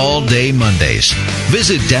hour all day Mondays.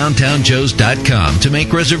 Visit downtownjoes.com to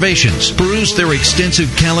make reservations, peruse their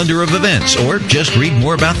extensive calendar of events, or just read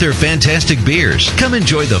more about their fantastic beers. Come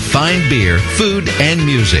enjoy the fine beer, food, and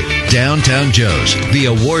music. Downtown Joe's, the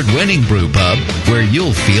award-winning brew pub where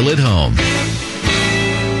you'll feel at home.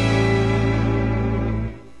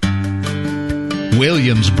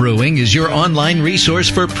 Williams Brewing is your online resource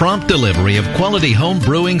for prompt delivery of quality home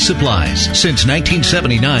brewing supplies. Since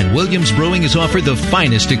 1979, Williams Brewing has offered the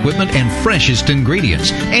finest equipment and freshest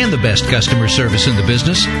ingredients and the best customer service in the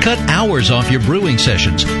business. Cut hours off your brewing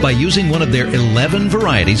sessions by using one of their 11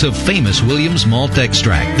 varieties of famous Williams malt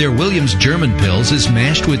extract. Their Williams German Pils is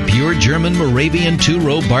mashed with pure German Moravian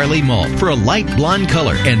 2-row barley malt for a light blonde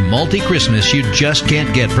color and malty crispness you just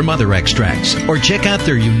can't get from other extracts. Or check out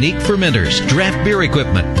their unique fermenters, draft beer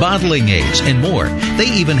equipment, bottling aids, and more. They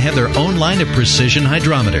even have their own line of precision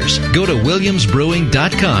hydrometers. Go to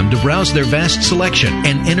williamsbrewing.com to browse their vast selection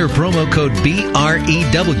and enter promo code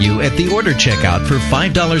BREW at the order checkout for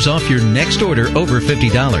 $5 off your next order over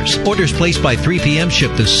 $50. Orders placed by 3 p.m.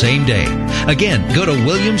 ship the same day. Again, go to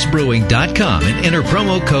williamsbrewing.com and enter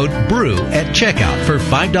promo code BREW at checkout for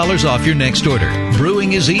 $5 off your next order.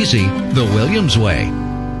 Brewing is easy, the Williams way.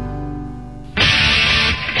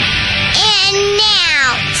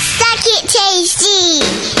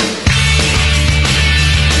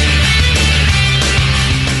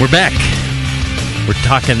 We're back. We're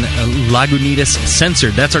talking Lagunitas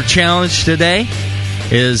Censored. That's our challenge today.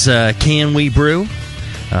 Is can we brew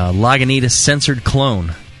Lagunitas Censored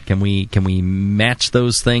clone? Can we match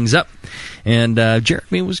those things up? And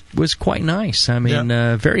Jeremy was quite nice. I mean,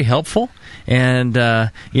 very helpful. And I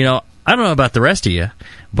don't know about the rest of you,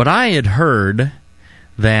 but I had heard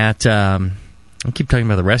that. I keep talking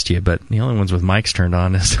about the rest of you, but the only ones with mics turned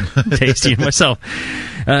on is Tasty and myself.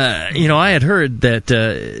 I had heard that,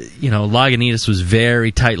 Lagunitas was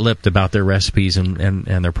very tight-lipped about their recipes and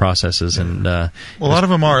their processes. And a lot of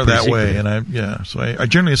them are that way. And I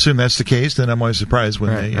generally assume that's the case. Then I'm always surprised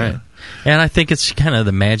when they. Right. And I think it's kind of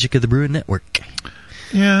the magic of the Brewing Network.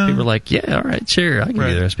 Yeah. People are like, yeah, all right, sure, I can give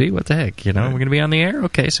you the recipe. What the heck? We're going to be on the air?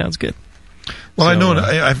 Okay, sounds good. Well, I know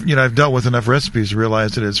I've dealt with enough recipes to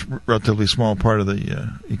realize that it's a relatively small part of the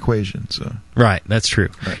equation. So right, that's true.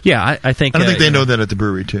 Right. Yeah, I think. I think they know that at the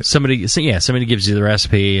brewery too. Somebody gives you the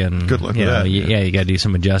recipe, and good luck with that. You got to do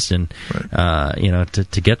some adjusting,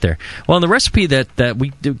 to get there. Well, and the recipe that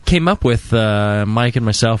we came up with, Mike and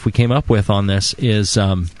myself, we came up with on this is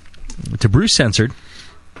to brew censored.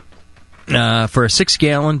 For a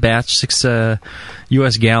 6-gallon batch, 6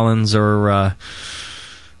 U.S. gallons, or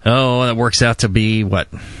that works out to be what?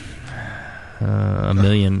 A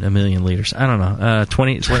million liters. I don't know.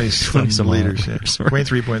 20 some liters.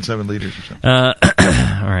 23.7 liters or something. All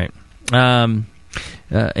right.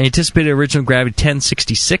 Anticipated original gravity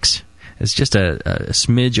 1066. It's just a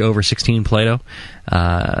smidge over 16 Plato.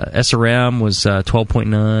 SRM was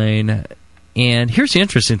 12.9. And here's the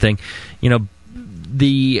interesting thing.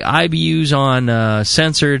 The IBUs on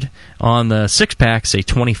censored on the 6-pack say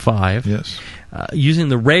 25. Yes. Using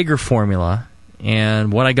the Rager formula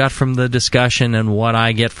and what I got from the discussion and what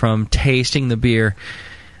I get from tasting the beer,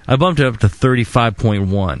 I bumped it up to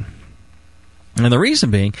 35.1. And the reason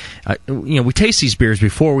being, we taste these beers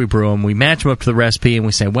before we brew them. We match them up to the recipe and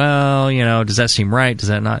we say, well, does that seem right? Does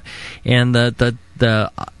that not? And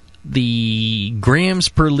the grams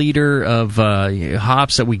per liter of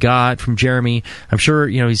hops that we got from Jeremy, I'm sure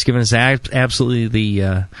he's given us absolutely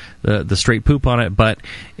the straight poop on it, but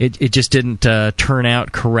it just didn't turn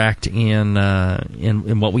out correct in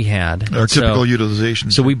what we had. Our typical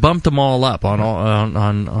utilization. So we bumped them all up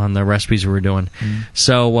on the recipes we were doing. Mm.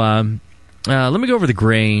 So let me go over the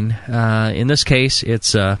grain. In this case,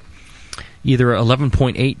 it's either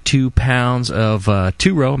 11.82 pounds of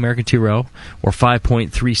American 2-row, or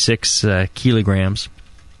 5.36 kilograms.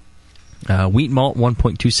 Wheat malt,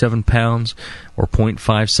 1.27 pounds, or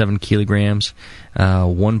 0.57 kilograms.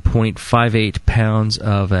 1.58 pounds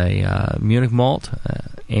of a Munich malt,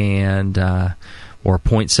 and or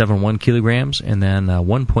 0.71 kilograms, and then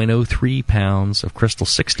 1.03 pounds of Crystal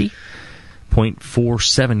 60,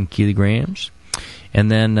 0.47 kilograms. And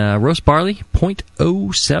then roast barley,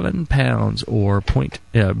 0.07 pounds, or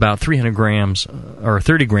about 300 grams, or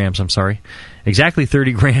 30 grams, I'm sorry. Exactly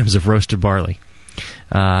 30 grams of roasted barley.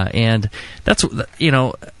 And that's,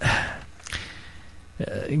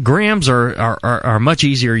 grams are a much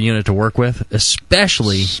easier unit to work with,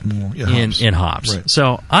 especially in hops. Right.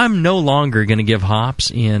 So I'm no longer going to give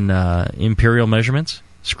hops in imperial measurements.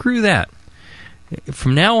 Screw that.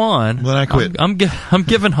 From now on, then I quit. I'm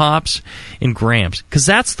giving hops in grams because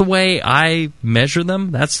that's the way I measure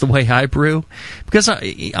them. That's the way I brew because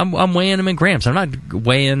I'm weighing them in grams. I'm not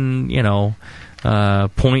weighing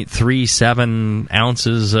 0.37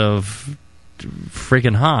 ounces of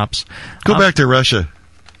freaking hops. Go back to Russia.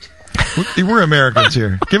 We're Americans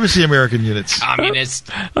here. Give us the American units. I mean, I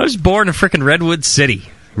was born in freaking Redwood City.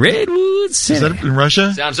 Redwood City. Is that in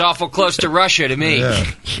Russia? Sounds awful close to Russia to me.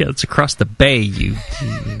 Yeah, it's across the bay, you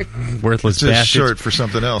worthless bastards. It's short for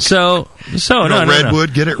something else. No,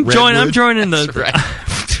 Redwood, get it? Redwood? I'm joining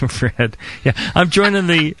the Red. Yeah, I'm joining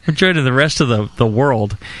the rest of the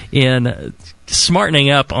world in smartening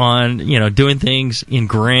up on doing things in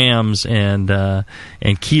grams and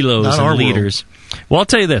kilos Not and liters. Well, I'll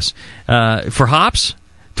tell you this: for hops,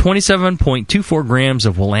 27.24 grams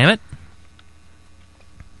of Willamette.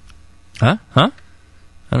 Huh? I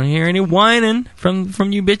don't hear any whining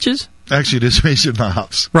from you bitches. Actually, just mention the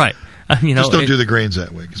hops. Right. Just don't do the grains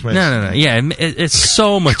that way. No. Yeah, it's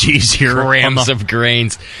so much easier. Grams of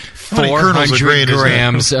grains. 400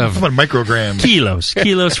 grams of... How about micrograms?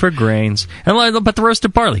 Kilos for grains. And but the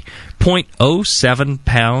roasted barley, 0.07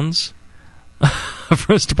 pounds of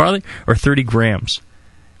roasted barley, or 30 grams.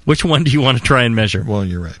 Which one do you want to try and measure? Well,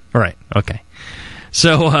 you're right. All right. Okay.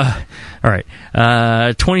 So, all right,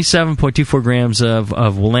 27.24 grams of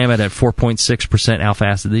Willamette at 4.6% alpha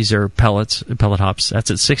acid. These are pellet hops. That's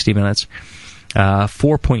at 60 minutes.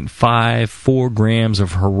 4.54 grams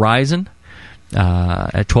of Horizon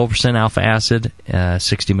at 12% alpha acid,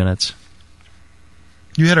 60 minutes.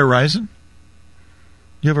 You had Horizon?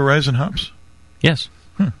 You have Horizon hops? Yes.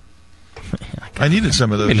 I needed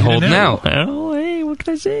some of those. Been holding out. Oh, hey, what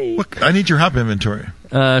can I say? I need your hop inventory.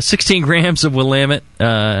 16 grams of Willamette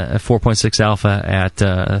at 4.6 alpha at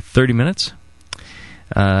 30 minutes.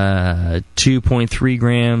 2.3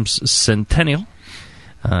 grams Centennial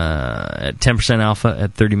at 10% alpha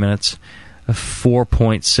at 30 minutes.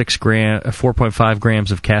 4.5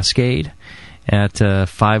 grams of Cascade at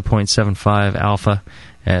 5.75 alpha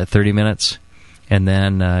at 30 minutes. And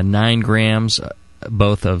then 9 grams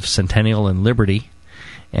both of Centennial and Liberty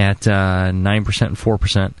at 9% and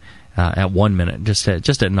 4% at 1 minute, just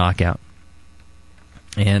at knockout.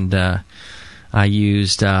 And I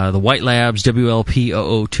used the White Labs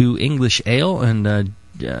WLP 002 English Ale, and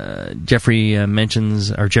Jeremy mentions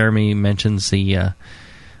the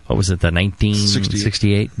what was it, the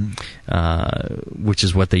 1968, which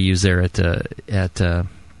is what they use there at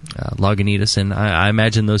Lagunitas, and I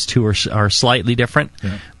imagine those two are slightly different,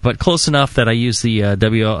 but close enough that I use the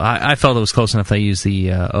I felt it was close enough that I used the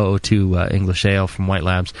 002 English Ale from White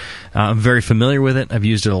Labs. I'm very familiar with it. I've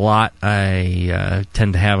used it a lot. I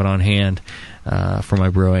tend to have it on hand for my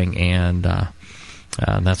brewing, and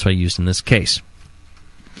that's what I used in this case.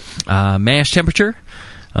 Mash temperature,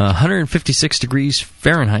 156 degrees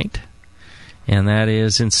Fahrenheit, and that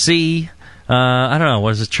is in C. I don't know, what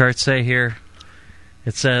does the chart say here?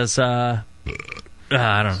 It says, I don't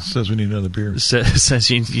know. It says we need another beer. It says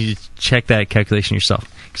you check that calculation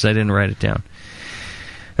yourself, because I didn't write it down.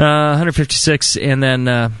 156, and then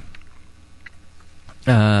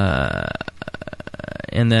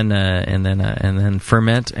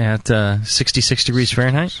ferment at 66 degrees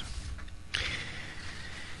Fahrenheit.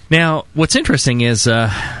 Now, what's interesting is,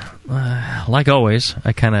 like always,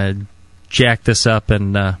 I kind of jacked this up,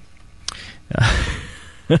 and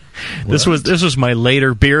this was my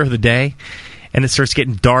later beer of the day, and it starts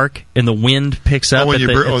getting dark, and the wind picks up. When at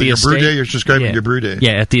your estate. Brew day? You're describing your brew day.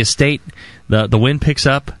 Yeah, at the estate, the wind picks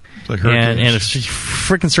up. Like and it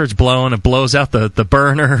freaking starts blowing. It blows out the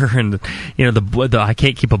burner, and the I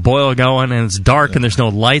can't keep a boil going, and it's dark, and there's no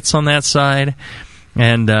lights on that side.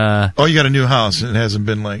 And you got a new house, and it hasn't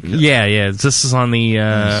been like yeah. This is on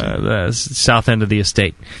the south end of the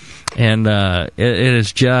estate, and it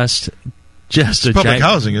is just it's a public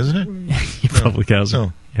housing, isn't it? Public housing.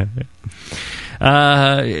 Oh.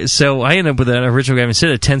 Yeah. So I ended up with an original guy instead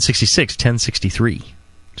of 1066, 1063.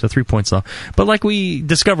 So 3 points off. But like we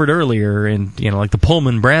discovered earlier in like the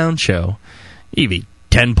Pullman Brown show, you'd be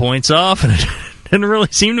 10 points off, and didn't really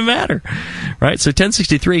seem to matter, right? So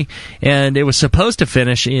 1063, and it was supposed to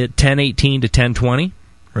finish at 1018 to 1020.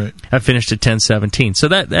 Right. I finished at 1017, so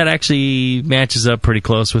that actually matches up pretty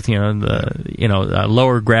close with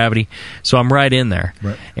lower gravity. So I'm right in there.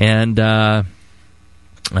 Right. And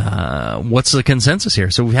what's the consensus here?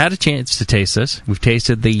 So we've had a chance to taste this. We've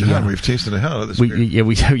tasted the. We've tasted the hell out of this beer.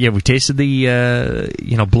 We tasted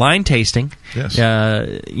the blind tasting. Yes.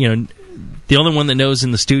 The only one that knows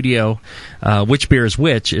in the studio which beer is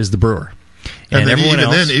which is the brewer. And then everyone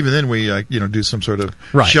else, even then we do some sort of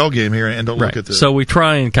shell game here and don't look at the. So we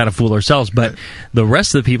try and kind of fool ourselves, but the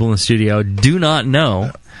rest of the people in the studio do not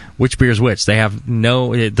know which beer is which. They have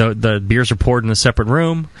the beers are poured in a separate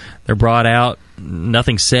room. They're brought out.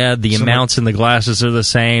 Nothing's said. The amounts in the glasses are the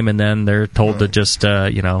same, and then they're told to just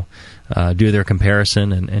do their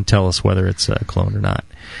comparison and tell us whether it's cloned or not.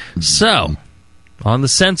 So on the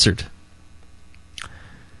censored,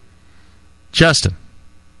 Justin.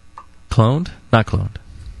 Cloned? Not cloned.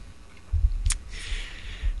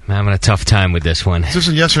 I'm having a tough time with this one. Is this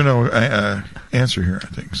a yes or no answer here, I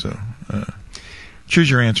think. So choose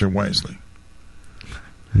your answer wisely.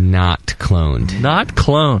 Not cloned. Not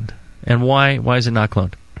cloned. And why is it not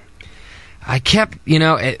cloned? I kept,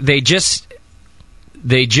 they just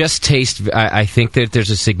taste, I think that there's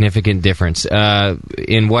a significant difference.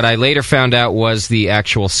 In what I later found out was the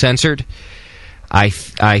actual censored, I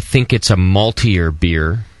think it's a maltier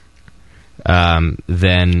beer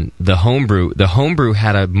than the homebrew. The homebrew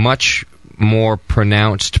had a much more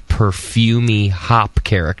pronounced perfumey hop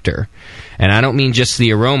character. And I don't mean just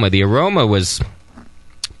the aroma. The aroma was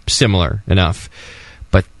similar enough.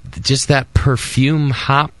 But just that perfume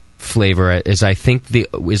hop flavor is, I think,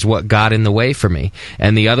 is what got in the way for me.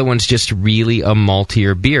 And the other one's just really a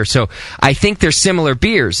maltier beer. So I think they're similar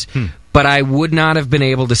beers. But I would not have been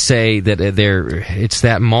able to say that it's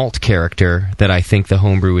that malt character that I think the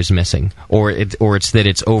homebrew is missing, or it's that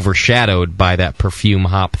it's overshadowed by that perfume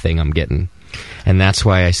hop thing I'm getting, and that's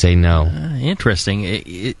why I say no. Interesting.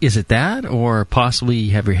 Is it that, or possibly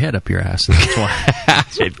you have your head up your ass? And that's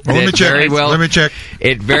why. Let me check. Let me check.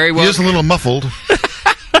 It very well. He is a little muffled.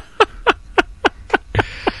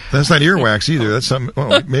 That's not earwax either. That's something.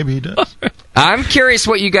 Well, maybe he does. I'm curious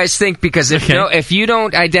what you guys think, because if you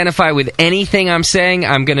don't identify with anything I'm saying,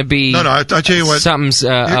 I'm going to be no. I tell you what, something's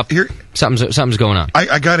up. Something's going on.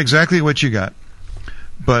 I got exactly what you got,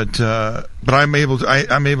 but I'm able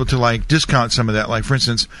to like discount some of that. Like for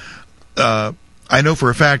instance, I know for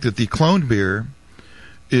a fact that the cloned beer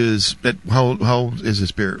is how old is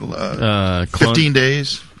this beer? 15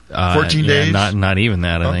 days, 14 days. Not even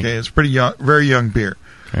that. I think. Okay, it's pretty young, very young beer.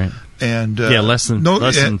 Right. And less than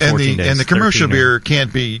 14 days. And the commercial beer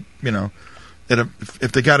can't be,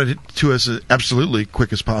 if they got it to us absolutely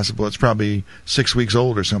quick as possible, it's probably 6 weeks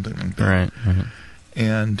old or something like that. Right. Mm-hmm.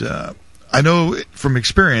 And I know from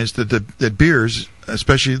experience that beers,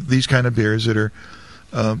 especially these kind of beers that are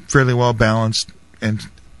fairly well balanced and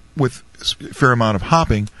with a fair amount of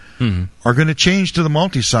hopping, are going to change to the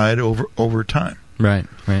malty side over time. Right.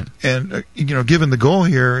 And given the goal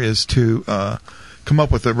here is to come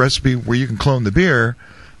up with a recipe where you can clone the beer,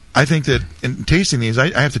 I think that in tasting these,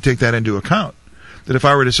 I have to take that into account. That if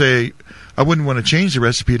I were to say, I wouldn't want to change the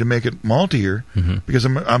recipe to make it maltier, because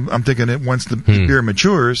I'm thinking that once the beer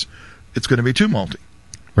matures, it's going to be too malty.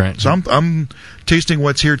 Right. So I'm tasting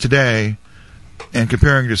what's here today and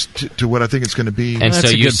comparing this to what I think it's going to be. And so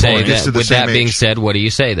you say that, with that being said, what do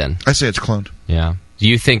you say then? I say it's cloned. Yeah. Do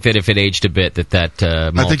you think that if it aged a bit, that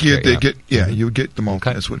malt, I think you would get the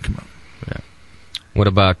maltiness would come out. Yeah. What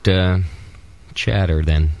about Chadder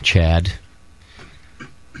then? Chad?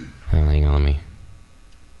 Hang on, let me.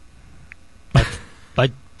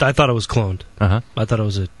 I thought it was cloned. Uh-huh. I thought it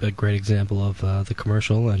was a great example of the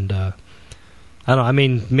commercial, and I don't know. I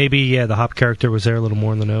mean, maybe the hop character was there a little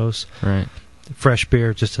more in the nose. Right. Fresh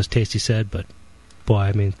beer, just as Tasty said, but boy,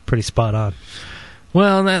 I mean, pretty spot on.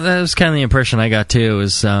 Well, that was kind of the impression I got too.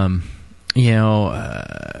 Is when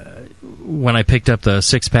I picked up the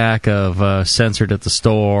 6-pack of Censored at the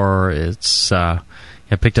store, it's I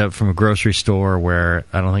picked up from a grocery store where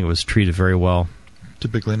I don't think it was treated very well.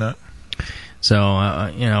 Typically not. So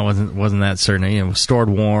wasn't that certain. It was stored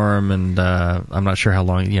warm, and I'm not sure how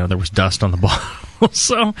long. There was dust on the bottle,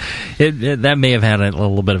 so that may have had a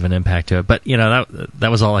little bit of an impact to it. But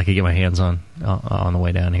that was all I could get my hands on the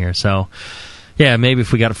way down here. So. Yeah, maybe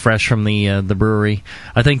if we got it fresh from the brewery.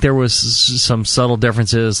 I think there was some subtle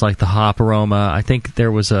differences, like the hop aroma. I think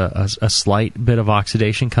there was a slight bit of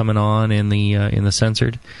oxidation coming on in the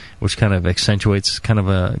Censored, which kind of accentuates kind of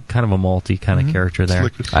a malty kind of character there.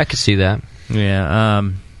 I could see that. Yeah.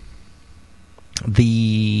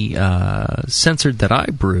 the censored that I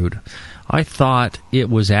brewed, I thought it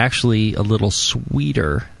was actually a little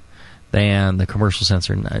sweeter than the commercial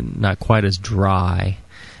censored, not quite as dry.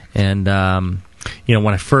 And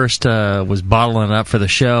when I first was bottling it up for the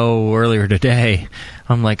show earlier today,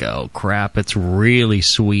 I'm like, oh crap, it's really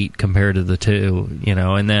sweet compared to the two,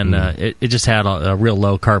 and then it just had a real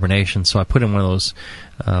low carbonation, so I put in one of those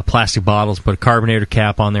plastic bottles, put a carbonator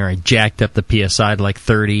cap on there, I jacked up the PSI to like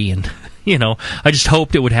 30, and I just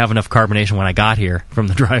hoped it would have enough carbonation when I got here from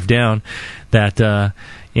the drive down that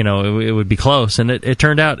it would be close, and it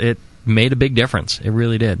turned out it made a big difference. It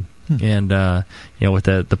really did. And with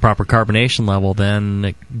the proper carbonation level, then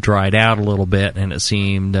it dried out a little bit, and it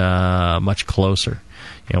seemed much closer.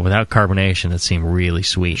 Without carbonation, it seemed really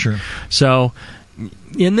sweet. Sure. So,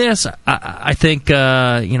 in this, I think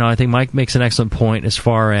I think Mike makes an excellent point as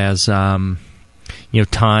far as time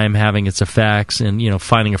having its effects, and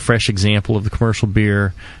finding a fresh example of the commercial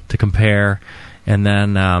beer to compare. And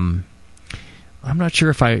then I'm not sure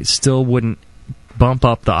if I still wouldn't bump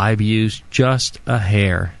up the IBUs just a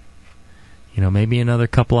hair. Maybe another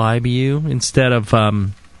couple of IBU instead of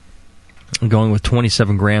going with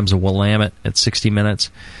 27 grams of Willamette at 60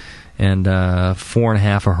 minutes and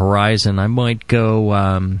 4.5 of Horizon. I might go,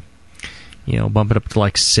 bump it up to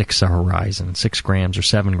like 6 of Horizon, 6 grams or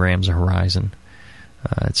 7 grams of Horizon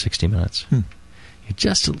at 60 minutes.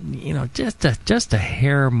 Just a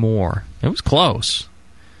hair more. It was close.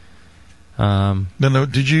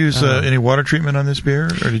 Did you use any water treatment on this beer,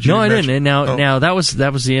 or did you? No, I didn't. And now that was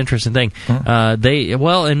the interesting thing.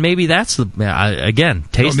 And maybe that's the again,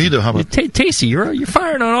 Tasty. Tasty, you're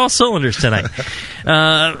firing on all cylinders tonight.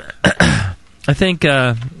 I think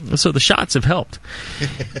so. The shots have helped.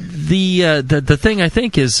 The thing I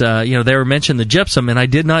think is they were mentioning the gypsum, and I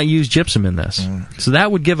did not use gypsum in this, so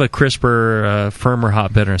that would give a crisper, firmer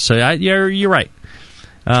hop bitterness. So you're right.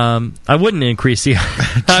 I wouldn't increase the.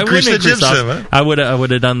 I wouldn't increase the gypsum. Huh? I would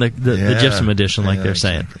have done the gypsum edition, like they're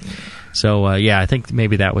saying. So I think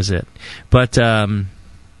maybe that was it. But and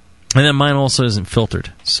then mine also isn't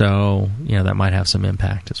filtered, so that might have some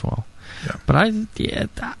impact as well. Yeah. But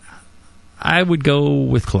I would go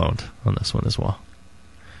with cloned on this one as well.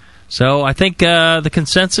 So I think the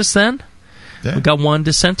consensus then we got one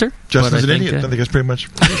dissenter. Justin's an idiot. I think that's pretty much.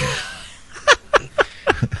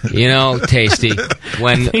 Tasty.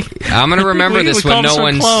 When I'm going to remember this when no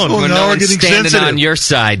one's standing on your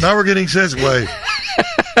side. Now we're getting sensitive. Wait.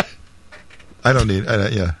 I don't need.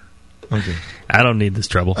 Okay. I don't need this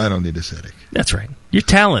trouble. I don't need acidic. That's right. Your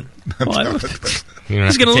talent. You're not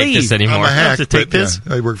He's going to leave this anymore. I'm a hack, to take this.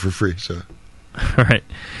 I work for free. So. All right.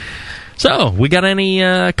 So we got any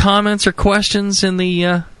comments or questions in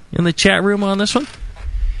the chat room on this one?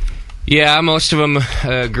 Yeah, most of them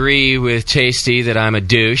agree with Tasty that I'm a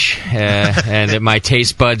douche and that my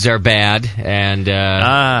taste buds are bad, and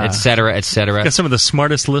et cetera, et cetera. Got some of the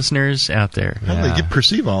smartest listeners out there. How do they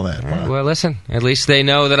perceive all that? Wow. Well, listen, at least they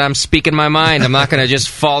know that I'm speaking my mind. I'm not going to just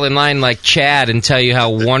fall in line like Chad and tell you how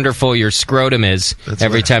wonderful your scrotum is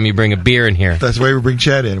every time you bring a beer in here. That's why we bring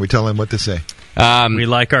Chad in. We tell him what to say. We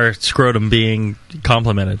like our scrotum being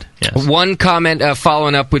complimented. Yes. One comment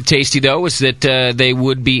following up with Tasty, though, was that they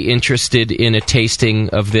would be interested in a tasting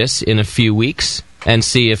of this in a few weeks and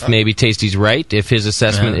see if maybe Tasty's right, if his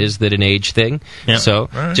assessment is that an age thing. Yeah. So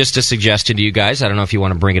just a suggestion to you guys. I don't know if you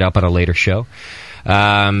want to bring it up at a later show.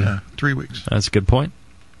 3 weeks. That's a good point.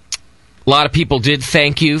 A lot of people did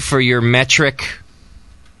thank you for your metric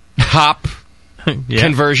hop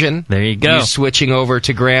conversion. There you go. You switching over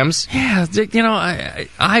to grams. Yeah,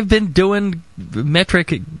 I've been doing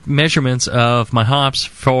metric measurements of my hops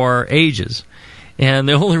for ages, and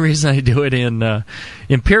the only reason I do it in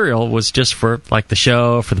Imperial was just for like the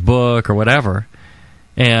show, for the book, or whatever.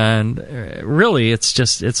 And really,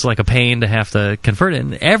 it's like a pain to have to convert it.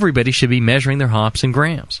 And everybody should be measuring their hops in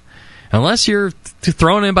grams, unless you're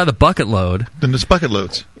thrown in by the bucket load. Then it's bucket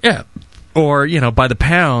loads. Yeah, or by the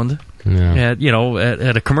pound. Yeah.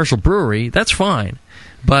 At a commercial brewery, that's fine.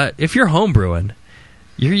 But if you're home brewing,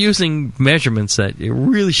 you're using measurements that it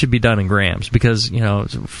really should be done in grams because,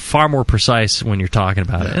 it's far more precise when you're talking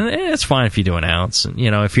about it. And it's fine if you do an ounce,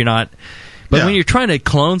 if you're not. But when you're trying to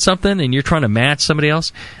clone something and you're trying to match somebody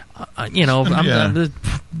else, the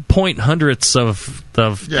point hundredths of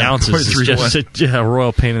ounces is just a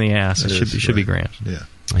royal pain in the ass. It should be grams. Yeah.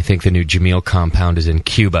 I think the new Jamil compound is in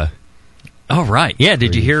Cuba. Oh, right. Yeah,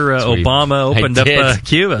 did you hear Obama opened up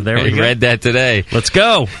Cuba? There we go. I read that today. Let's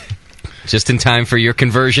go. Just in time for your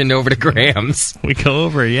conversion over to grams. We go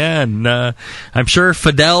over, and I'm sure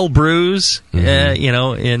Fidel brews,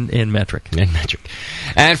 in metric. In metric.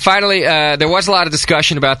 And finally, there was a lot of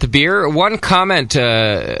discussion about the beer. One comment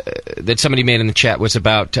that somebody made in the chat was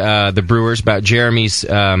about the brewers, about Jeremy's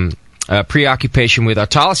preoccupation with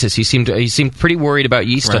autolysis. He seemed pretty worried about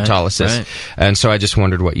yeast autolysis, and so I just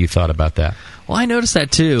wondered what you thought about that. Well, I noticed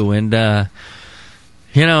that too, and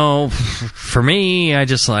for me, I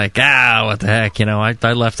just what the heck,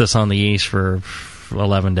 I left this on the yeast for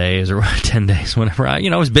 11 days or 10 days, whenever I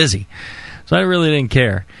was busy, so I really didn't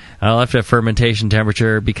care. I left it at fermentation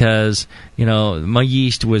temperature because, my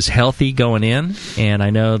yeast was healthy going in, and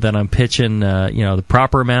I know that I'm pitching, the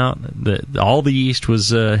proper amount. All the yeast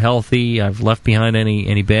was healthy. I've left behind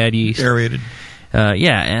any bad yeast. Aerated.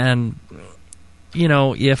 And,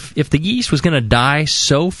 if the yeast was going to die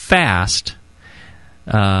so fast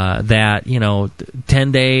that,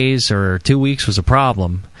 10 days or 2 weeks was a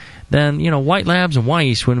problem, then, White Labs and Y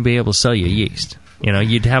Yeast wouldn't be able to sell you yeast.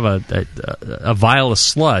 You'd have a vial of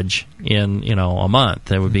sludge in, a month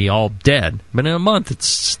that would be all dead. But in a month, it's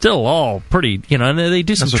still all pretty, and they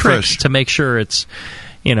do some tricks to make sure it's,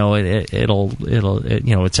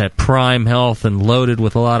 it's at prime health and loaded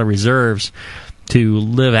with a lot of reserves to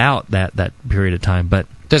live out that period of time. But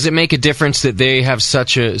does it make a difference that they have so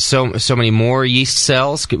many more yeast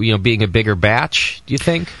cells, being a bigger batch, do you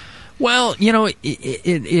think? Well,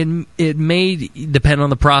 it may depend on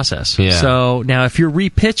the process. Yeah. So now, if you're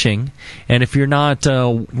repitching, and if you're not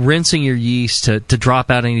rinsing your yeast to drop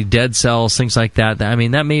out any dead cells, things like that,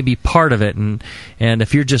 that may be part of it. And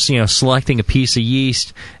if you're just selecting a piece of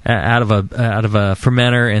yeast out of a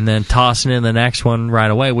fermenter and then tossing in the next one right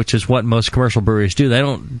away, which is what most commercial breweries do, they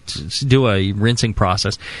don't do a rinsing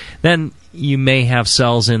process. Then you may have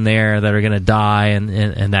cells in there that are going to die,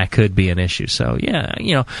 and that could be an issue. So,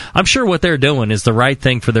 I'm sure what they're doing is the right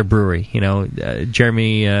thing for their brewery.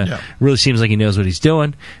 Jeremy really seems like he knows what he's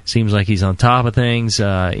doing. Seems like he's on top of things,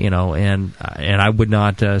 and I would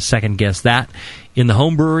not second-guess that. In the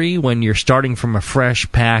home brewery, when you're starting from a fresh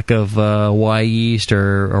pack of Y yeast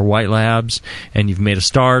or White Labs, and you've made a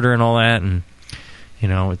starter and all that, and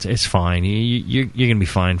it's fine. You're going to be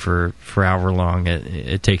fine for however long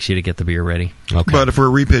it takes you to get the beer ready. Okay. But if we're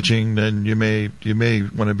repitching, then you may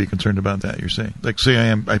want to be concerned about that. You're saying, like, say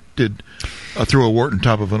I threw a wort on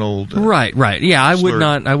top of an old right. Yeah, I would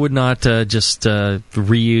slurry. not just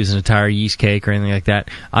reuse an entire yeast cake or anything like that.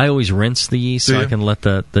 I always rinse the yeast so I can let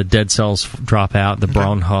the dead cells drop out, the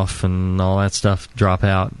Braunhof and all that stuff drop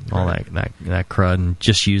out, all that crud, and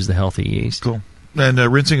just use the healthy yeast. Cool. And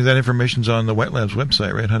rinsing, that information's on the White Labs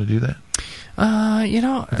website, right? How to do that? I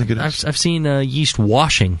think it is. I've seen yeast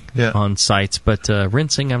washing on sites, but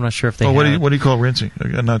rinsing, I'm not sure if they. What do you call rinsing?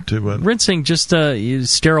 Not to rinsing, just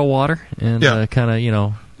use sterile water and kind of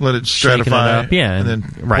let it stratify, and then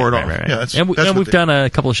pour it off. Right. Yeah, and we've done a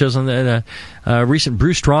couple of shows on the recent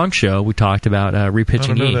Brew Strong show. We talked about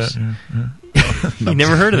repitching yeast. You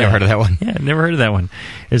never heard of that? Never heard of that one. Yeah, never heard of that one.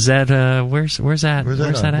 Is that where's that? Where's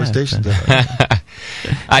that at? What station's that?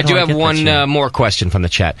 I do have one more question from the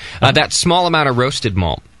chat. That small amount of roasted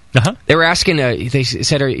malt. They were asking. They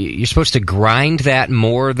said, you're supposed to grind that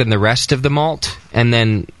more than the rest of the malt, and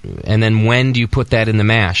then when do you put that in the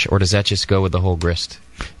mash, or does that just go with the whole grist?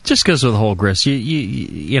 Just goes with the whole grist.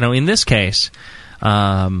 You in this case.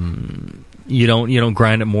 You don't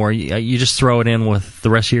grind it more. You just throw it in with the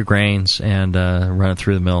rest of your grains and run it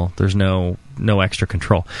through the mill. There's no extra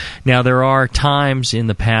control. Now there are times in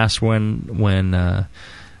the past when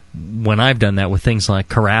I've done that with things like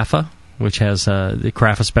Carafa, which has the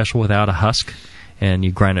Carafa Special without a husk, and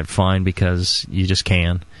you grind it fine because you just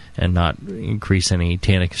can and not increase any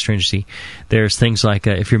tannic astringency. There's things like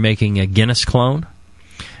if you're making a Guinness clone,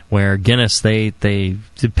 where Guinness, they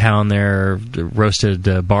pound their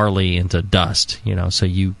roasted barley into dust, so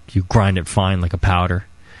you grind it fine like a powder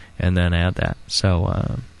and then add that.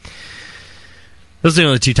 So those are the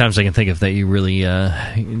only two times I can think of that you really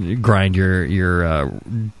grind your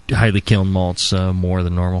highly kiln malts more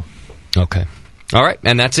than normal. Okay. All right,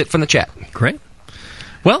 and that's it from the chat. Great.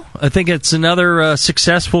 Well, I think it's another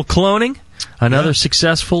successful cloning. Another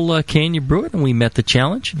successful Can You Brew It, and we met the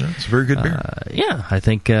challenge. Yeah, it's a very good beer. I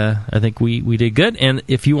think we did good. And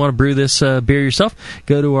if you want to brew this beer yourself,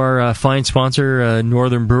 go to our fine sponsor,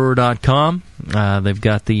 northernbrewer.com. They've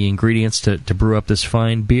got the ingredients to brew up this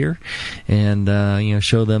fine beer, and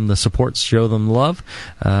show them the support, show them love.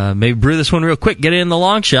 Maybe brew this one real quick. Get it in the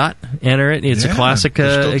long shot, enter it. It's a classic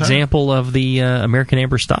example of the American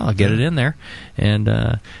Amber style. Get it in there and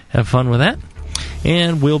have fun with that.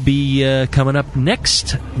 And we'll be coming up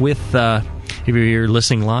next with If you're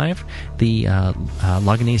listening live, the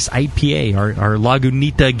Lagunitas IPA, our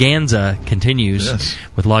Lagunita Ganza continues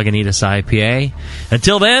with Lagunitas IPA.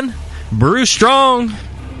 Until then, brew strong.